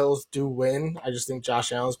think the Bills do win. I just think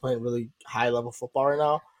Josh Allen's playing really high level football right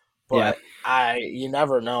now. But you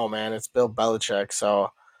never know, man. It's Bill Belichick,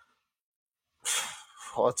 so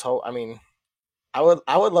let's hope. I mean, I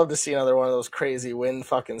would love to see another one of those crazy wind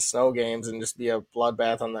fucking snow games and just be a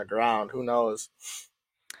bloodbath on the ground. Who knows?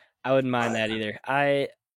 I wouldn't mind that either. I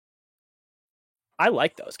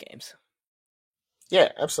like those games.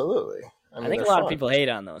 Yeah, absolutely. I think a lot of people hate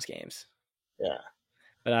on those games. Yeah.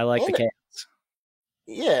 But I like the chaos.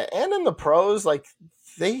 Yeah, and in the pros, like,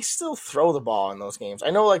 they still throw the ball in those games. I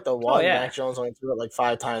know, like, the one, Mac Jones only threw it, like,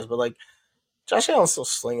 5 times, but, like, Josh Allen's still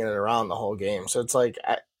slinging it around the whole game. So it's like,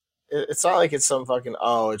 it's not like it's some fucking,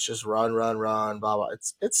 it's just run, blah, blah.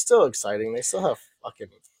 It's still exciting. They still have fucking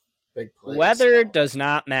big plays. Weather does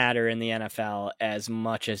not matter in the NFL as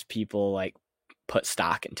much as people, like, put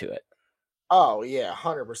stock into it. Oh, yeah,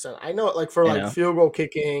 100%. I know, like, for, like, field goal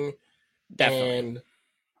kicking and,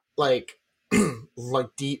 like, like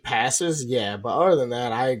deep passes, yeah. But other than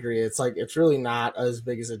that, I agree. It's, like, it's really not as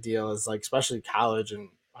big as a deal as, like, especially college and,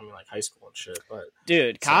 I mean, like, high school and shit. But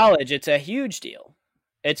dude, college, it's a huge deal.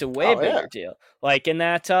 It's a way bigger deal. Like, in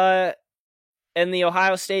that, in the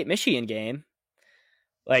Ohio State-Michigan game,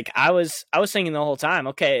 like, I was thinking the whole time,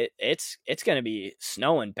 okay, it's going to be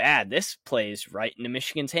snowing bad. This plays right into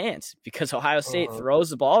Michigan's hands because Ohio State throws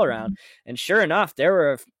the ball around. And sure enough, there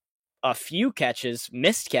were a few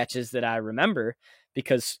missed catches that I remember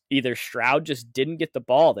because either Stroud just didn't get the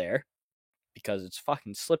ball there because it's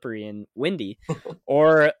fucking slippery and windy,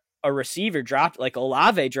 or a receiver dropped, like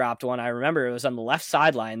Olave dropped one. I remember it was on the left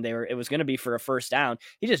sideline. It was going to be for a first down.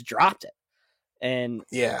 He just dropped it. And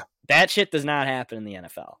that shit does not happen in the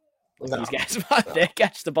NFL. Like, these guys, they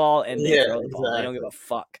catch the ball and they throw the ball. They don't give a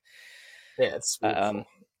fuck. Yeah, it's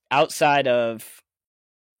outside of,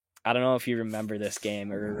 I don't know if you remember this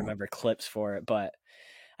game or remember clips for it, but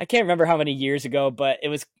I can't remember how many years ago, but it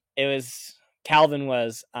was Calvin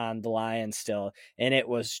was on the Lions still, and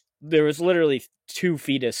there was literally 2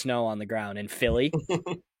 feet of snow on the ground in Philly,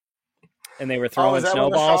 and they were throwing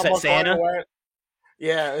snowballs at Santa.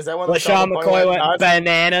 Yeah, is that when LaShawn McCoy went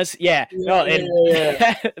bananas? Yeah,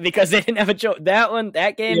 because they didn't have a joke.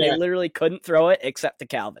 That game, they literally couldn't throw it except to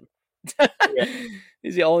Calvin.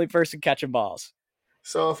 He's the only person catching balls.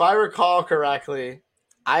 So if I recall correctly,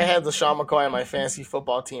 I had LaShawn McCoy on my fantasy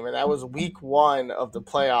football team, and that was week 1 of the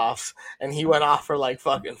playoffs, and he went off for like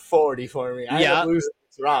fucking 40 for me. I ended up losing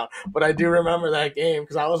this round, but I do remember that game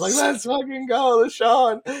because I was like, let's fucking go,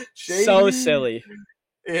 LaShawn. Shady. So silly.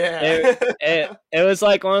 Yeah. It was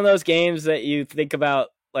like one of those games that you think about,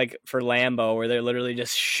 like, for Lambeau, where they're literally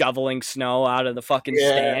just shoveling snow out of the fucking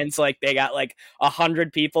stands. Like, they got like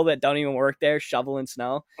 100 people that don't even work there shoveling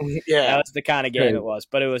snow. Yeah, that was the kind of game it was.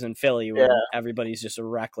 But it was in Philly, where everybody's just a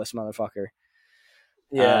reckless motherfucker.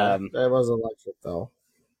 Yeah, that was electric though.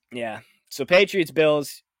 Yeah. So Patriots,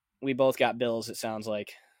 Bills. We both got Bills. It sounds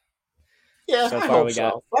like. Yeah, So I far, hope we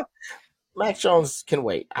got. so. But Mac Jones can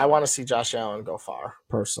wait. I want to see Josh Allen go far,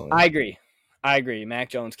 personally. I agree. Mac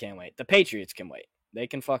Jones can't wait. The Patriots can wait. They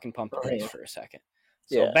can fucking pump the brakes for a second.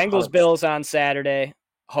 So Yeah, Bengals 100%. Bills on Saturday,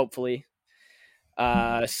 hopefully.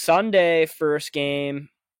 Sunday first game,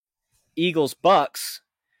 Eagles Bucks.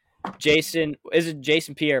 Jason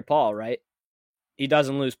Pierre-Paul, right? He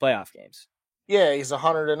doesn't lose playoff games. Yeah, he's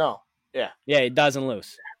 100-0. Yeah. Yeah, he doesn't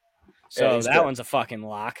lose. So he's that good. one's a fucking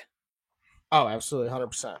lock. Oh, absolutely,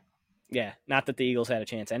 100%. Yeah, not that the Eagles had a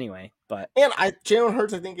chance anyway, but And Jalen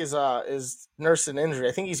Hurts, I think, is nursing an injury.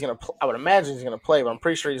 I think he's gonna. I would imagine he's gonna play, but I'm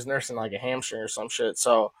pretty sure he's nursing like a hamstring or some shit.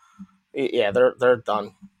 So, yeah, they're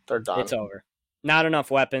done. They're done. It's over. Not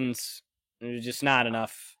enough weapons. Just not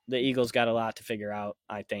enough. The Eagles got a lot to figure out,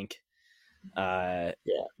 I think. Yeah,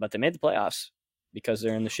 but they made the playoffs because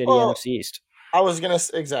they're in the shitty NFC East. I was gonna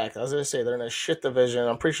say they're in a shit division.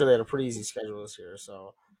 I'm pretty sure they had a pretty easy schedule this year.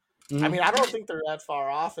 So, I mean, I don't think they're that far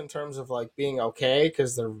off in terms of like being okay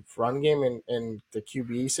because their run game and the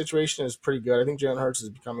QB situation is pretty good. I think Jalen Hurts is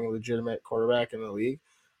becoming a legitimate quarterback in the league,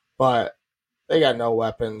 but they got no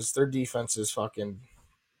weapons. Their defense is fucking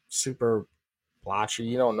super blotchy.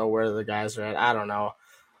 You don't know where the guys are at. I don't know.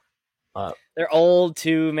 They're old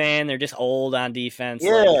too, man. They're just old on defense.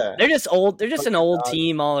 Yeah, like, they're just old. They're just an old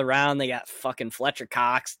team all around. They got fucking Fletcher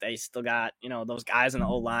Cox. They still got those guys in the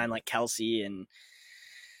old line like Kelsey and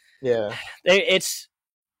yeah. It's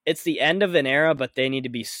the end of an era, but they need to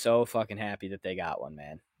be so fucking happy that they got one,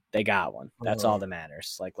 man. They got one. That's all that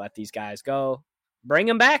matters. Like, let these guys go. Bring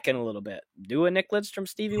them back in a little bit. Do a Nick Lidstrom,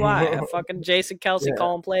 Stevie Y. Have fucking Jason Kelsey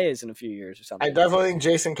calling plays in a few years or something. I definitely think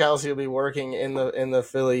Jason Kelsey will be working in the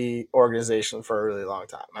Philly organization for a really long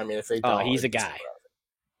time. I mean, if they don't, he's a guy.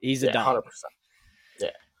 He's a dog.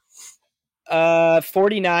 100%. Yeah.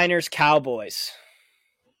 49ers Cowboys.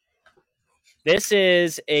 This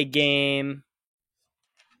is a game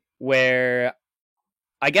where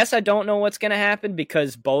I guess I don't know what's going to happen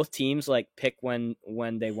because both teams like pick when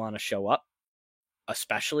they want to show up.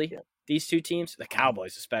 Especially these two teams, the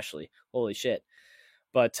Cowboys especially. Holy shit.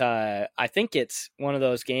 But I think it's one of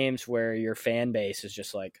those games where your fan base is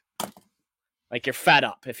just like you're fed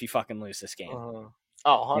up if you fucking lose this game.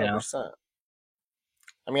 100%.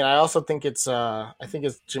 I mean, I also think it's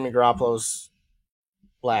Jimmy Garoppolo's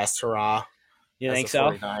last hurrah. You think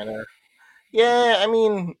so? 49er. Yeah, I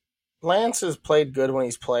mean, Lance has played good when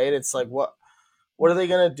he's played. It's like, what are they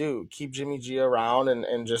going to do? Keep Jimmy G around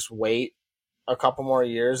and just wait a couple more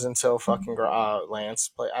years until fucking Lance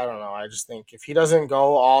play? I don't know. I just think if he doesn't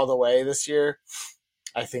go all the way this year,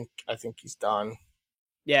 I think he's done.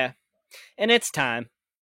 Yeah, and it's time.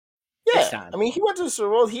 Yeah, it's time. I mean, he went to the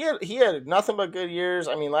Super Bowl. He had nothing but good years.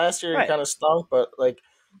 I mean, last year he kind of stunk, but like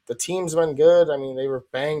the team's been good. I mean, they were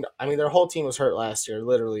banged. I mean, their whole team was hurt last year,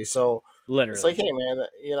 literally. So it's like, hey, man,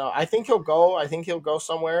 I think he'll go. I think he'll go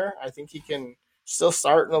somewhere. I think he can still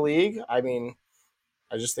start in the league. I mean,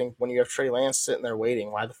 I just think when you have Trey Lance sitting there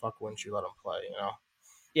waiting, why the fuck wouldn't you let him play,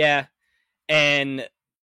 Yeah, and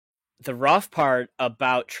the rough part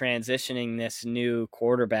about transitioning this new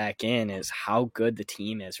quarterback in is how good the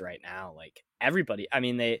team is right now. Like, everybody, I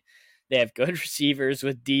mean, they have good receivers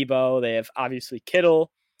with Debo. They have, obviously,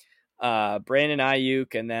 Kittle, Brandon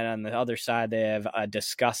Ayuk, and then on the other side, they have a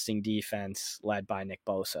disgusting defense led by Nick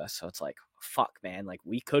Bosa. So it's like, fuck, man, like,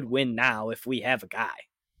 we could win now if we have a guy.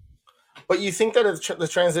 But you think that the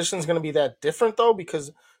transition is going to be that different, though?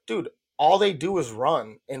 Because, dude, all they do is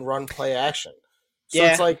run and run play action. So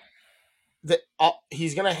it's like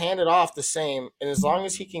he's going to hand it off the same. And as long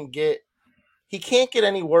as he can't get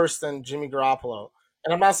any worse than Jimmy Garoppolo.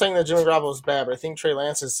 And I'm not saying that Jimmy Garoppolo is bad, but I think Trey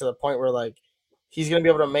Lance is to the point where, like, he's going to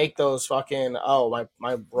be able to make those fucking,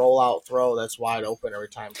 my rollout throw that's wide open every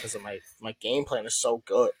time because of my game plan is so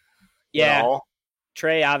good. Yeah. You know?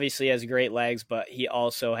 Trey obviously has great legs, but he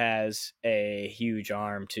also has a huge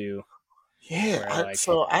arm too. Yeah,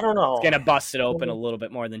 so I don't know. It's going to bust it open a little bit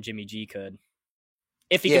more than Jimmy G could.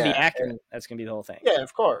 If he can be accurate, that's going to be the whole thing. Yeah,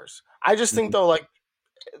 of course. I just think, though, like,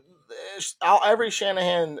 every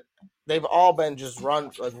Shanahan, they've all been just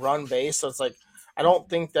run base, so it's like, I don't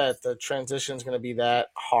think that the transition is going to be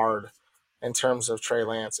that hard in terms of Trey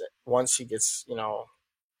Lance. Once he gets,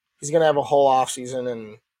 he's going to have a whole offseason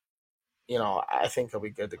and, I think he'll be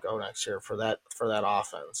good to go next year for that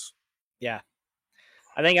offense. Yeah.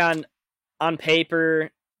 I think on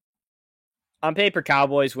paper,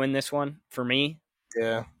 Cowboys win this one for me.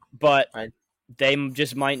 Yeah. But they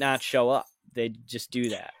just might not show up. They just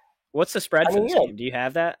do that. What's the spread for this game? Do you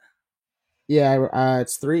have that? Yeah,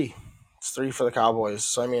 it's 3. It's 3 for the Cowboys.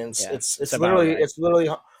 So I mean, it's literally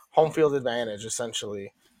home field advantage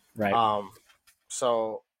essentially. Right.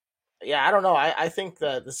 So yeah, I don't know. I think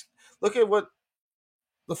that this. Look at what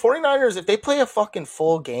the 49ers. If they play a fucking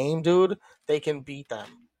full game, dude, they can beat them.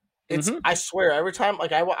 It's I swear every time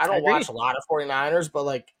like I don't watch a lot of 49ers, but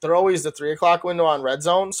like they're always the 3:00 window on Red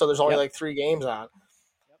Zone, so there's only like 3 games on,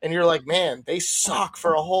 and you're like, man, they suck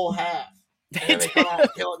for a whole half, and then they come out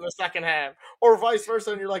and kill it in the second half, or vice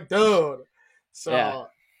versa, and you're like, dude. So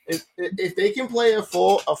if they can play a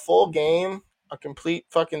full game, a complete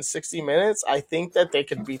fucking 60 minutes, I think that they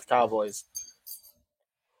could beat the Cowboys.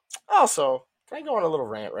 Also, can I go on a little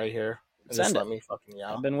rant right here? Just let me fucking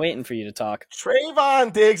yell. I've been waiting for you to talk.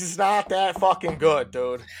 Trayvon Diggs is not that fucking good,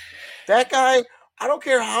 dude. That guy, I don't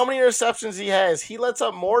care how many interceptions he has. He lets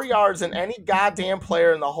up more yards than any goddamn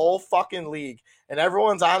player in the whole fucking league. And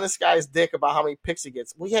everyone's on this guy's dick about how many picks he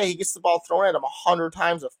gets. Well, yeah, he gets the ball thrown at him 100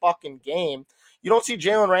 times a fucking game. You don't see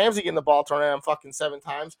Jalen Ramsey getting the ball thrown at him fucking 7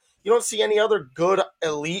 times. You don't see any other good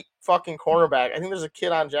elite fucking cornerback. I think there's a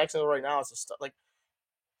kid on Jacksonville right now. It's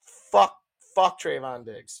fuck Trayvon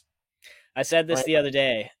Diggs. I said this the other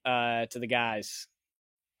day to the guys,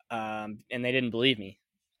 and they didn't believe me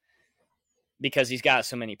because he's got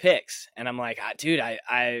so many picks. And I'm like, dude,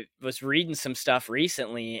 I was reading some stuff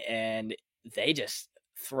recently, and they just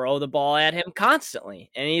throw the ball at him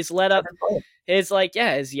constantly. And he's let up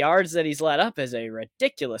his yards that he's let up is a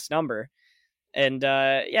ridiculous number. And,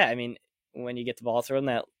 I mean, when you get the ball thrown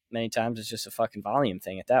that many times, it's just a fucking volume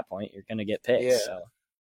thing at that point. You're going to get picks. Yeah. So.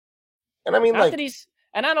 And I mean,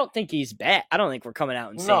 and I don't think he's bad. I don't think we're coming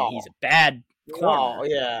out and saying he's a bad corner. No,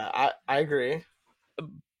 yeah, I agree.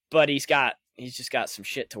 But he's just got some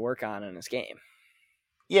shit to work on in his game.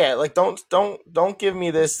 Yeah, like don't give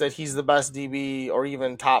me this that he's the best DB or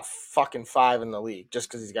even top fucking 5 in the league just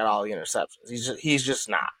because he's got all the interceptions. He's just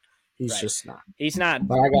not. He's just not. He's not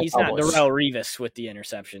Darrelle Revis with the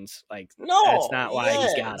interceptions. Like that's not why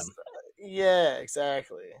he's got him. Yeah,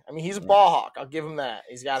 exactly. I mean, he's a ball hawk. I'll give him that.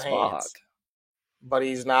 He's got hands. But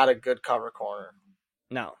he's not a good cover corner.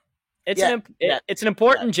 No. It's an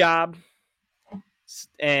important job,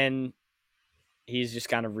 and he's just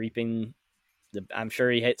kind of reaping I'm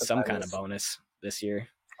sure he hit some kind of bonus this year.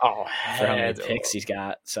 Oh, for how many picks he's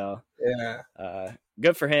got. So,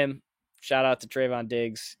 good for him. Shout out to Trayvon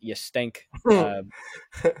Diggs. You stink, but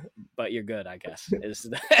you're good, I guess. Is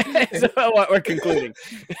what we're concluding.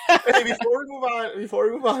 Hey, before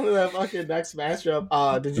we move on to that fucking next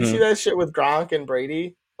matchup, did you see that shit with Gronk and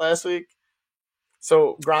Brady last week?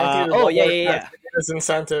 So Gronk his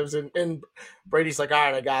incentives, and Brady's like, all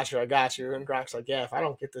right, I got you. And Gronk's like, yeah, if I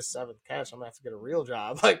don't get this 7th catch, I'm gonna have to get a real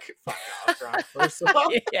job. Like, fuck off, Gronk. First of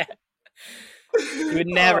all. Yeah. You would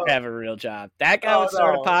never have a real job. That guy would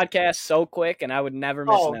start a podcast so quick, and I would never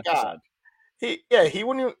miss an episode. He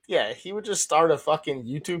would just start a fucking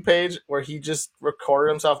YouTube page where he just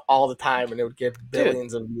recorded himself all the time, and it would get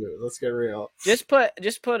billions of views. Let's get real. Just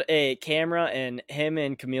put a camera in him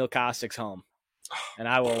and Camille Kostik's home, and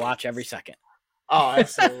I will watch every second. Oh,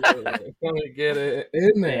 absolutely! Let me get it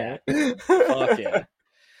in there. Yeah. Fuck yeah.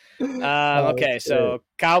 Okay, so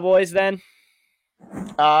Cowboys then.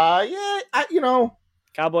 Cowboys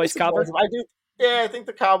cover. I do. Yeah, I think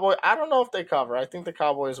the Cowboys. I don't know if they cover. I think the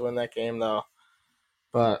Cowboys win that game though.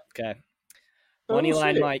 But okay,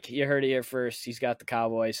 Moneyline Mike, you heard it here first. He's got the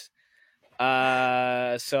Cowboys.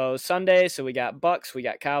 So Sunday, so we got Bucks, we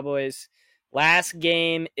got Cowboys. Last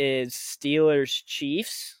game is Steelers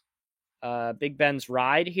Chiefs. Big Ben's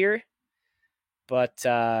ride here, but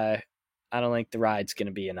I don't think the ride's going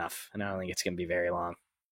to be enough, and I don't think it's going to be very long.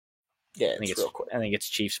 Yeah, it's real quick. I think it's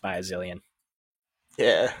Chiefs by a zillion.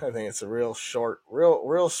 Yeah, I think it's a real short,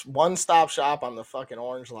 real one-stop shop on the fucking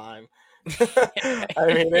orange line. I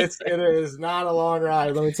mean, it is not a long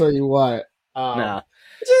ride. Let me tell you what. No,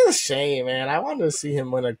 it's just a shame, man. I wanted to see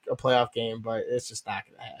him win a playoff game, but it's just not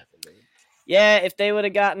going to happen, dude. Yeah, if they would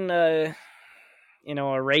have gotten a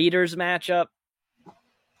Raiders matchup,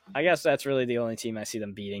 I guess that's really the only team I see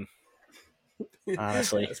them beating.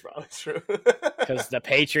 Honestly, that's probably true. Because the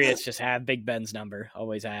Patriots just have Big Ben's number,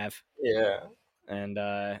 always have. Yeah, and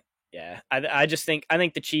I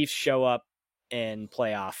think the Chiefs show up in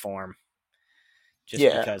playoff form, just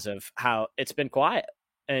because of how it's been quiet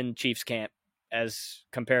in Chiefs camp as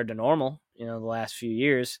compared to normal. The last few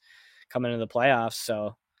years coming into the playoffs.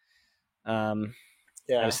 So, I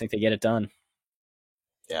just think they get it done.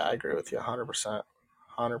 Yeah, I agree with you 100%.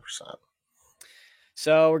 100%.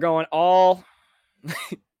 So we're going all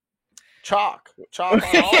chalk on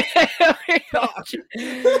all.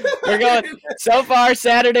 We're going so far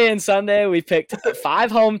Saturday and Sunday. We picked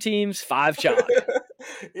 5 home teams, 5 chalk.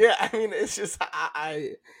 Yeah, I mean it's just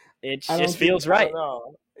it just feels right.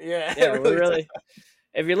 Yeah, yeah, we're really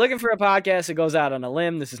If you're looking for a podcast that goes out on a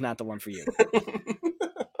limb, this is not the one for you.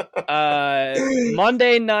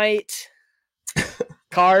 Monday night,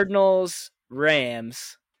 Cardinals,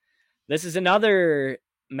 Rams. This is another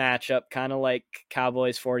matchup, kind of like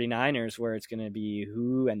Cowboys 49ers, where it's going to be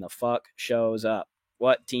who and the fuck shows up.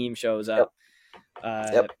 What team shows up?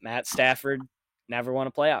 Matt Stafford never won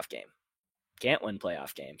a playoff game. Can't win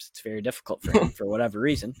playoff games. It's very difficult for him for whatever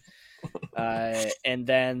reason. And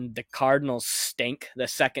then the Cardinals stink the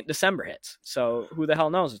second December hits. So who the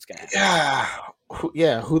hell knows what's going to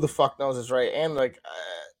happen? Who the fuck knows is right. And like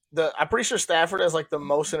I'm pretty sure Stafford has like the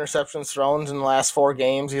most interceptions thrown in the last 4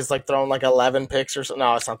 games. He's like thrown like 11 picks or something.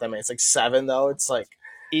 No, it's not that many. It's like 7 though. It's like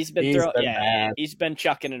he's been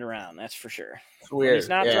chucking it around. That's for sure. It's weird. When he's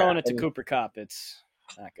not throwing it to Cooper Kupp. It's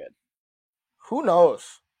not good. Who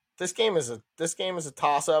knows? This game is a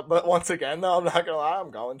toss up, but once again, though, I'm not gonna lie,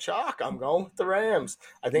 I'm going chalk. I'm going with the Rams.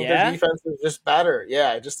 I think their defense is just better.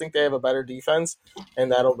 Yeah, I just think they have a better defense,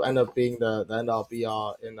 and that'll end up being the end all be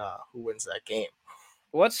all in who wins that game.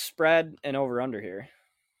 What's spread and over under here?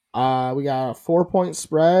 We got a 4-point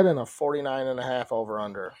spread and a 49.5 over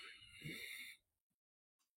under.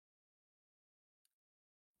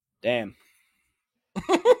 Damn.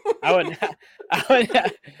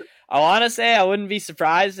 I want to say I wouldn't be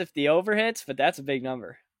surprised if the over hits, but that's a big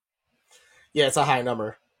number. Yeah, it's a high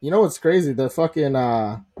number. You know what's crazy? The fucking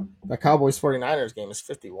the Cowboys 49ers game is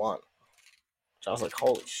 51. Which I was like,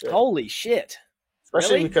 holy shit. Holy shit.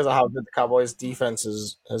 Especially really? Because of how good the Cowboys defense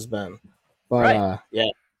has been. But yeah.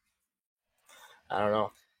 I don't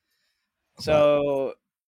know. So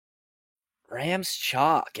Rams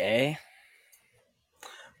chalk, eh?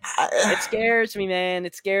 It scares me, man.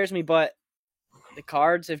 It scares me, but the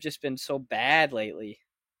Cards have just been so bad lately.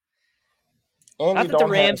 And not that the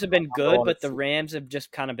Rams have been good, but the Rams have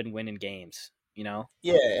just kind of been winning games, you know?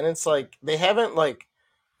 Yeah, and it's like they haven't like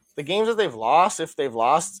the games that they've lost, if they've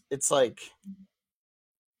lost, it's like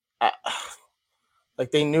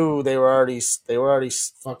they knew they were already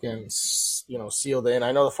fucking, you know, sealed in.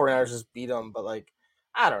 I know the 49ers just beat them, but like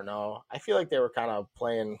I don't know. I feel like they were kind of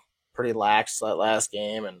playing pretty lax that last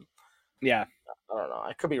game, and yeah. I don't know.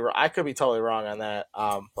 I could be totally wrong on that.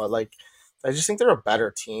 But like, I just think they're a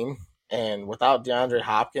better team, and without DeAndre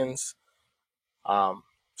Hopkins,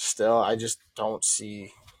 still, I just don't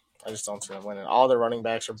see them winning. All their running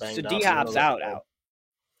backs are banged up. So D-Hop's out.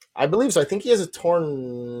 I believe so. I think he has a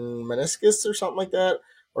torn meniscus or something like that,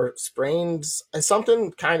 or sprained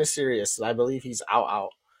something kind of serious. I believe he's out.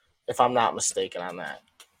 If I'm not mistaken on that.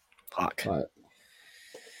 Fuck. But,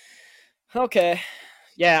 okay.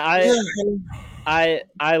 Yeah, I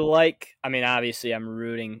like. I mean, obviously, I'm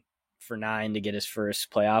rooting for 9 to get his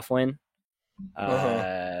first playoff win.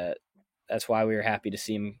 That's why we were happy to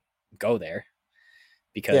see him go there,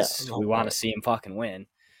 because we want to see him fucking win.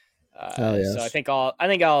 Yes. So I think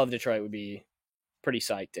all of Detroit would be pretty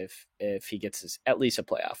psyched if he gets at least a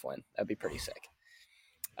playoff win. That'd be pretty sick.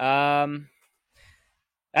 That's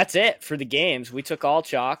it for the games. We took all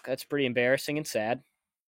chalk. That's pretty embarrassing and sad.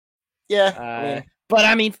 Yeah. But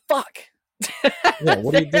I mean, fuck. Yeah,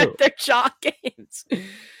 what do you do? They're chalk games.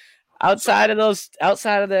 Outside of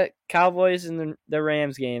the Cowboys and the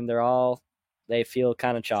Rams game, they feel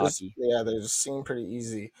kind of chalky. They just seem pretty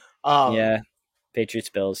easy. Patriots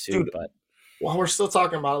Bills too, but while we're still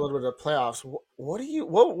talking about a little bit of playoffs, what do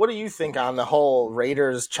you think on the whole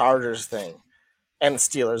Raiders Chargers thing, and the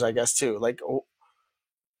Steelers, I guess too? Like,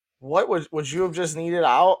 what would you have just needed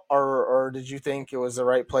out, or did you think it was the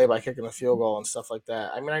right play by kicking a field goal and stuff like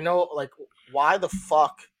that? I mean, I know, like, why the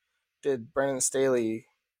fuck did Brendan Staley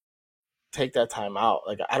take that time out?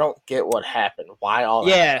 Like, I don't get what happened. Why all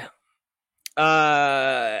that?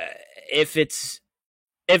 Yeah. If it's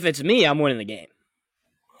me, I'm winning the game.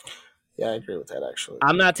 Yeah, I agree with that, actually.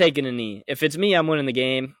 I'm not taking a knee. If it's me, I'm winning the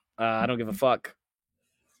game. I don't give a fuck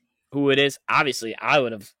who it is. Obviously, I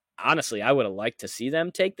would have liked to see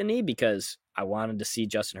them take the knee because I wanted to see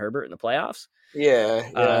Justin Herbert in the playoffs. Yeah,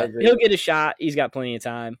 I agree. He'll get a shot. He's got plenty of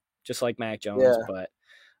time, just like Mac Jones. Yeah. But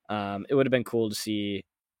it would have been cool to see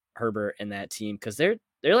Herbert in that team because they're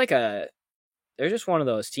just one of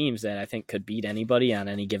those teams that I think could beat anybody on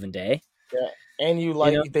any given day. Yeah, and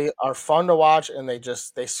they are fun to watch, and they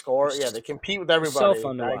score. Yeah, they compete with everybody. So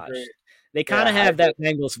fun to watch. They kind of have that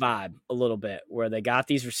Bengals vibe a little bit, where they got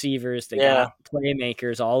these receivers, they got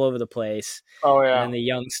playmakers all over the place. Oh yeah, and the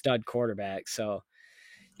young stud quarterback. So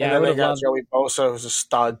yeah, and then they got Joey Bosa, who's a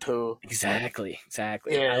stud too. Exactly.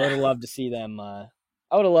 Yeah. I would have loved to see them. I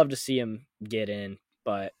would have loved to see him get in,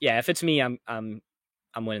 but yeah, if it's me, I'm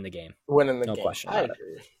winning the game. No question about it.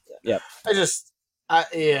 Yep.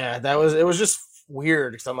 it was just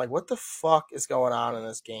weird because I'm like, what the fuck is going on in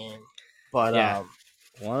this game? But yeah,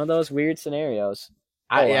 one of those weird scenarios.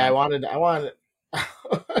 I wanted.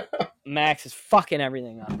 Max is fucking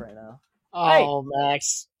everything up right now. Oh, hey.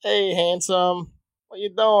 Max. Hey, handsome. What you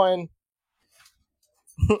doing?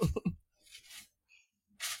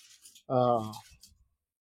 Oh.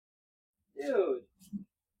 Dude.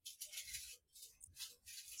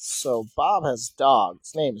 So Bob has a dog.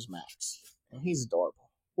 His name is Max. And he's adorable.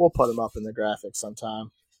 We'll put him up in the graphics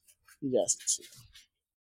sometime. You guys can see him.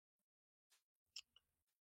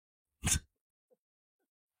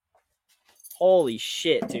 Holy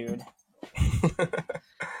shit, dude.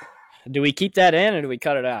 Do we keep that in or do we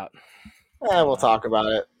cut it out? We'll talk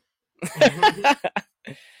about it.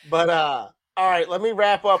 But all right, let me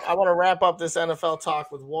wrap up. I want to wrap up this NFL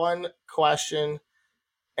talk with one question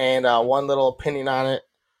and one little opinion on it,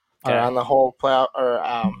 or on the whole playoff, or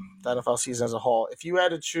the NFL season as a whole. If you had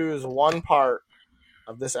to choose one part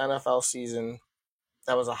of this NFL season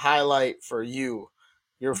that was a highlight for you,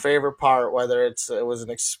 your favorite part, whether it was an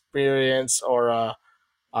experience or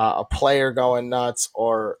a player going nuts,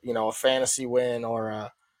 or a fantasy win,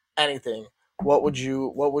 or anything, what would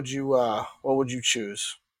you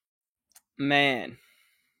choose? Man,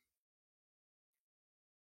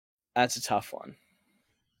 that's a tough one.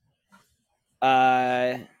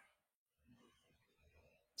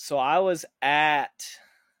 So I was at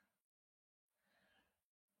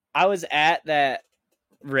that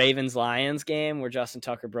Ravens-Lions game where Justin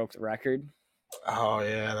Tucker broke the record. Oh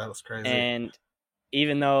yeah, that was crazy. And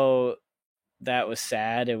even though that was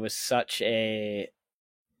sad, it was such a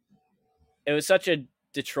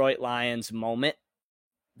Detroit Lions moment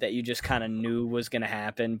that you just kind of knew was going to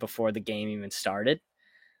happen before the game even started.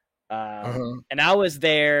 And I was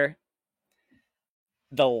there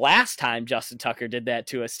the last time Justin Tucker did that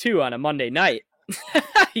to us too, on a Monday night.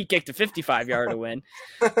 He kicked a 55-yarder win.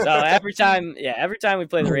 So every time we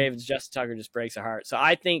play the Ravens, Justin Tucker just breaks our heart. So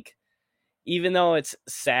I think even though it's a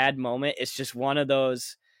sad moment, it's just one of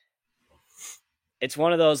those. It's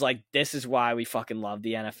one of those, like, this is why we fucking love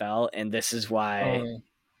the NFL, and this is why,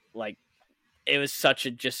 like, it was such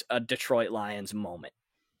a Detroit Lions moment.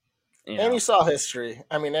 And you saw history.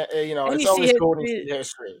 I mean, it's always cool to see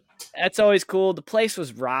history. That's always cool. The place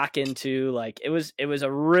was rocking too. Like, it was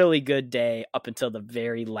a really good day up until the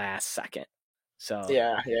very last second. So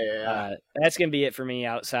yeah. That's gonna be it for me.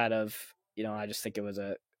 Outside of, I just think it was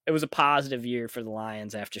a positive year for the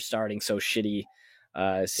Lions after starting so shitty.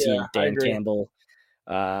 Seeing Dan Campbell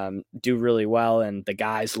do really well, and the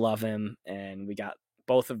guys love him, and we got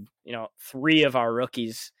three of our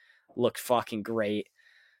rookies looked fucking great.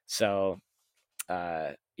 So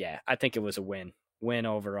I think it was a win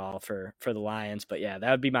overall for the Lions. But yeah,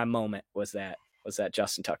 that would be my moment, was that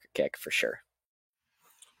Justin Tucker kick for sure.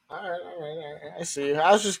 All right. I see.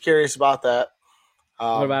 I was just curious about that.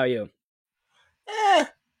 What about you? I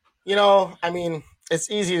mean,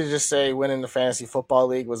 it's easy to just say winning the fantasy football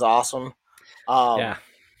league was awesome.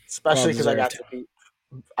 Especially because I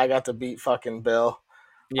got to beat fucking Bill.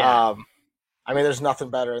 Yeah. I mean, there's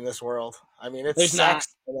nothing better in this world. I mean, it's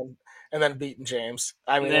sex and then beating James.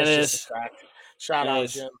 I mean, it's just a fact. Shout out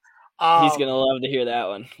Jim. He's gonna love to hear that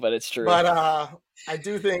one, but it's true. But I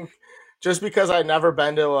do think, just because I'd never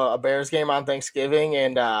been to a Bears game on Thanksgiving,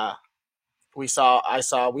 and we saw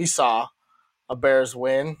a Bears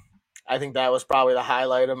win, I think that was probably the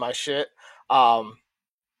highlight of my shit.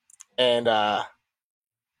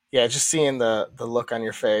 Just seeing the look on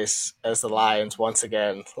your face as the Lions once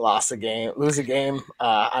again lose a game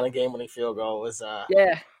on a game-winning field goal was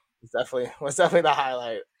definitely the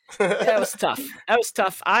highlight. Yeah, it was tough. That was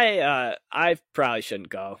tough. I probably shouldn't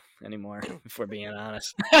go anymore, if we're being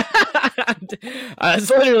honest. I was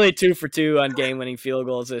literally 2 for 2 on game-winning field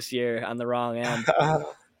goals this year on the wrong end.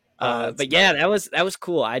 But yeah, that was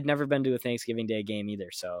cool. I'd never been to a Thanksgiving Day game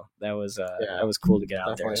either, so that was cool to get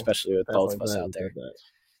out there, especially with both of us out there.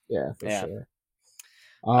 Yeah, for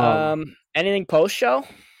sure. Anything post show?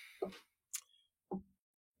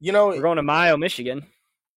 We're going to Mayo, Michigan.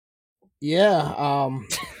 Yeah.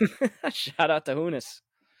 Shout out to Hunis.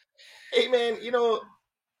 Hey man,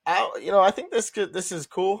 I think this is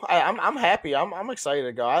cool. I'm happy. I'm excited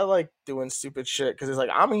to go. I like doing stupid shit because it's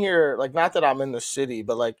like I'm here. Like, not that I'm in the city,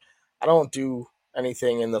 but like I don't do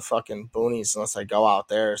anything in the fucking boonies unless I go out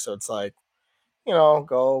there. So it's like,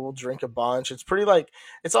 we'll drink a bunch. It's pretty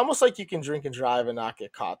it's almost like you can drink and drive and not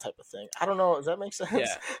get caught type of thing. I don't know. Does that make sense?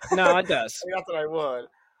 Yeah. No, it does. Not that I would.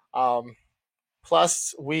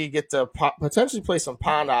 Plus, we get to potentially play some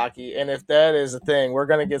pond hockey, and if that is a thing, we're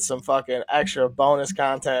gonna get some fucking extra bonus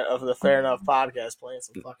content of the Fair Enough podcast playing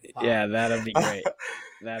some fucking pond. Yeah, that'll be great.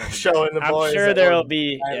 Showing the boys. I'm sure there'll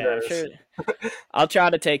be. Yeah, I'm sure. I'll try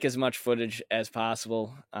to take as much footage as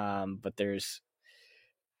possible.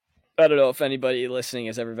 But I don't know if anybody listening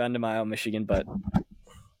has ever been to Mile, Michigan, but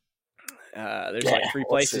there's like 3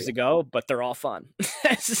 places to go, but they're all fun.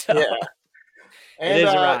 So, yeah, and it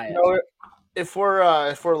is a riot. If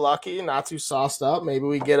we're lucky, not too sauced up, maybe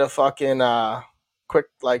we get a fucking quick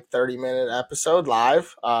 30-minute episode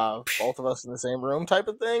live, both of us in the same room type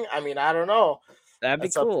of thing. I mean, I don't know. That'd be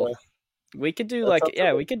cool. We could do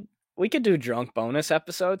we could do drunk bonus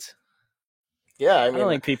episodes. Yeah, I don't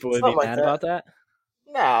think people would be mad about that.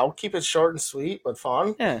 No, we'll keep it short and sweet, but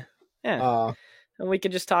fun. Yeah. And we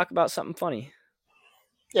could just talk about something funny.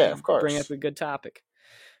 Yeah, of course. Bring up a good topic.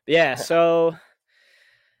 But yeah, so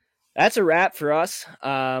that's a wrap for us.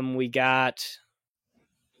 We got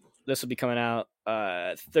this will be coming out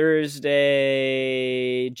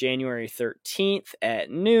Thursday, January 13th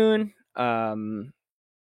at noon.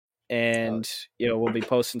 And we'll be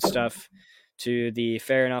posting stuff to the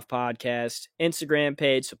Fair Enough Podcast Instagram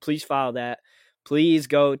page, so please follow that. Please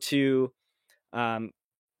go to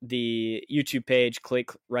the YouTube page, click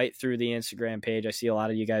right through the Instagram page. I see a lot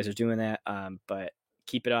of you guys are doing that, but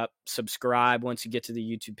keep it up. Subscribe once you get to the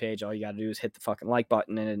YouTube page. All you got to do is hit the fucking like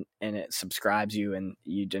button, and it subscribes you, and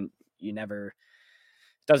it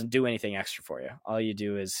doesn't do anything extra for you. All you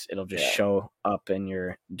do is it'll just show up in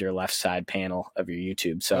your left side panel of your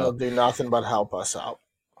YouTube. So it'll do nothing but help us out.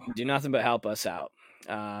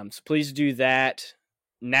 So please do that.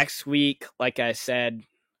 Next week, like I said,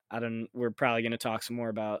 we're probably going to talk some more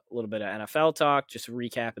about a little bit of NFL talk, just a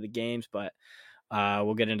recap of the games, but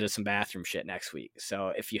we'll get into some bathroom shit next week.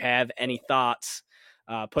 So if you have any thoughts,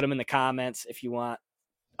 put them in the comments. If you want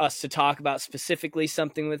us to talk about specifically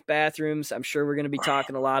something with bathrooms, I'm sure we're going to be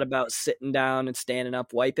talking a lot about sitting down and standing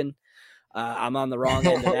up wiping. I'm on the wrong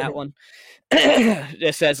end of that one.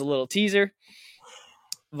 Just as a little teaser.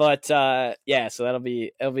 But so it'll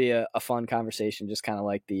be a fun conversation, just kind of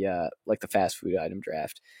like the fast food item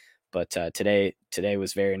draft. But today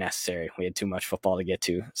was very necessary. We had too much football to get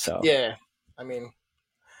to. So yeah, I mean,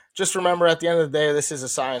 just remember at the end of the day, this is a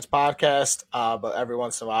science podcast. But every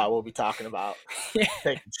once in a while, we'll be talking about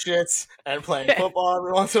taking shits and playing football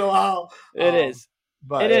every once in a while. It is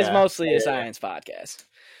mostly a science podcast.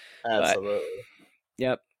 Absolutely. But,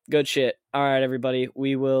 yep. Good shit. All right, everybody.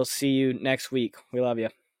 We will see you next week. We love you.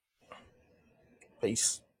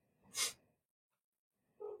 Peace.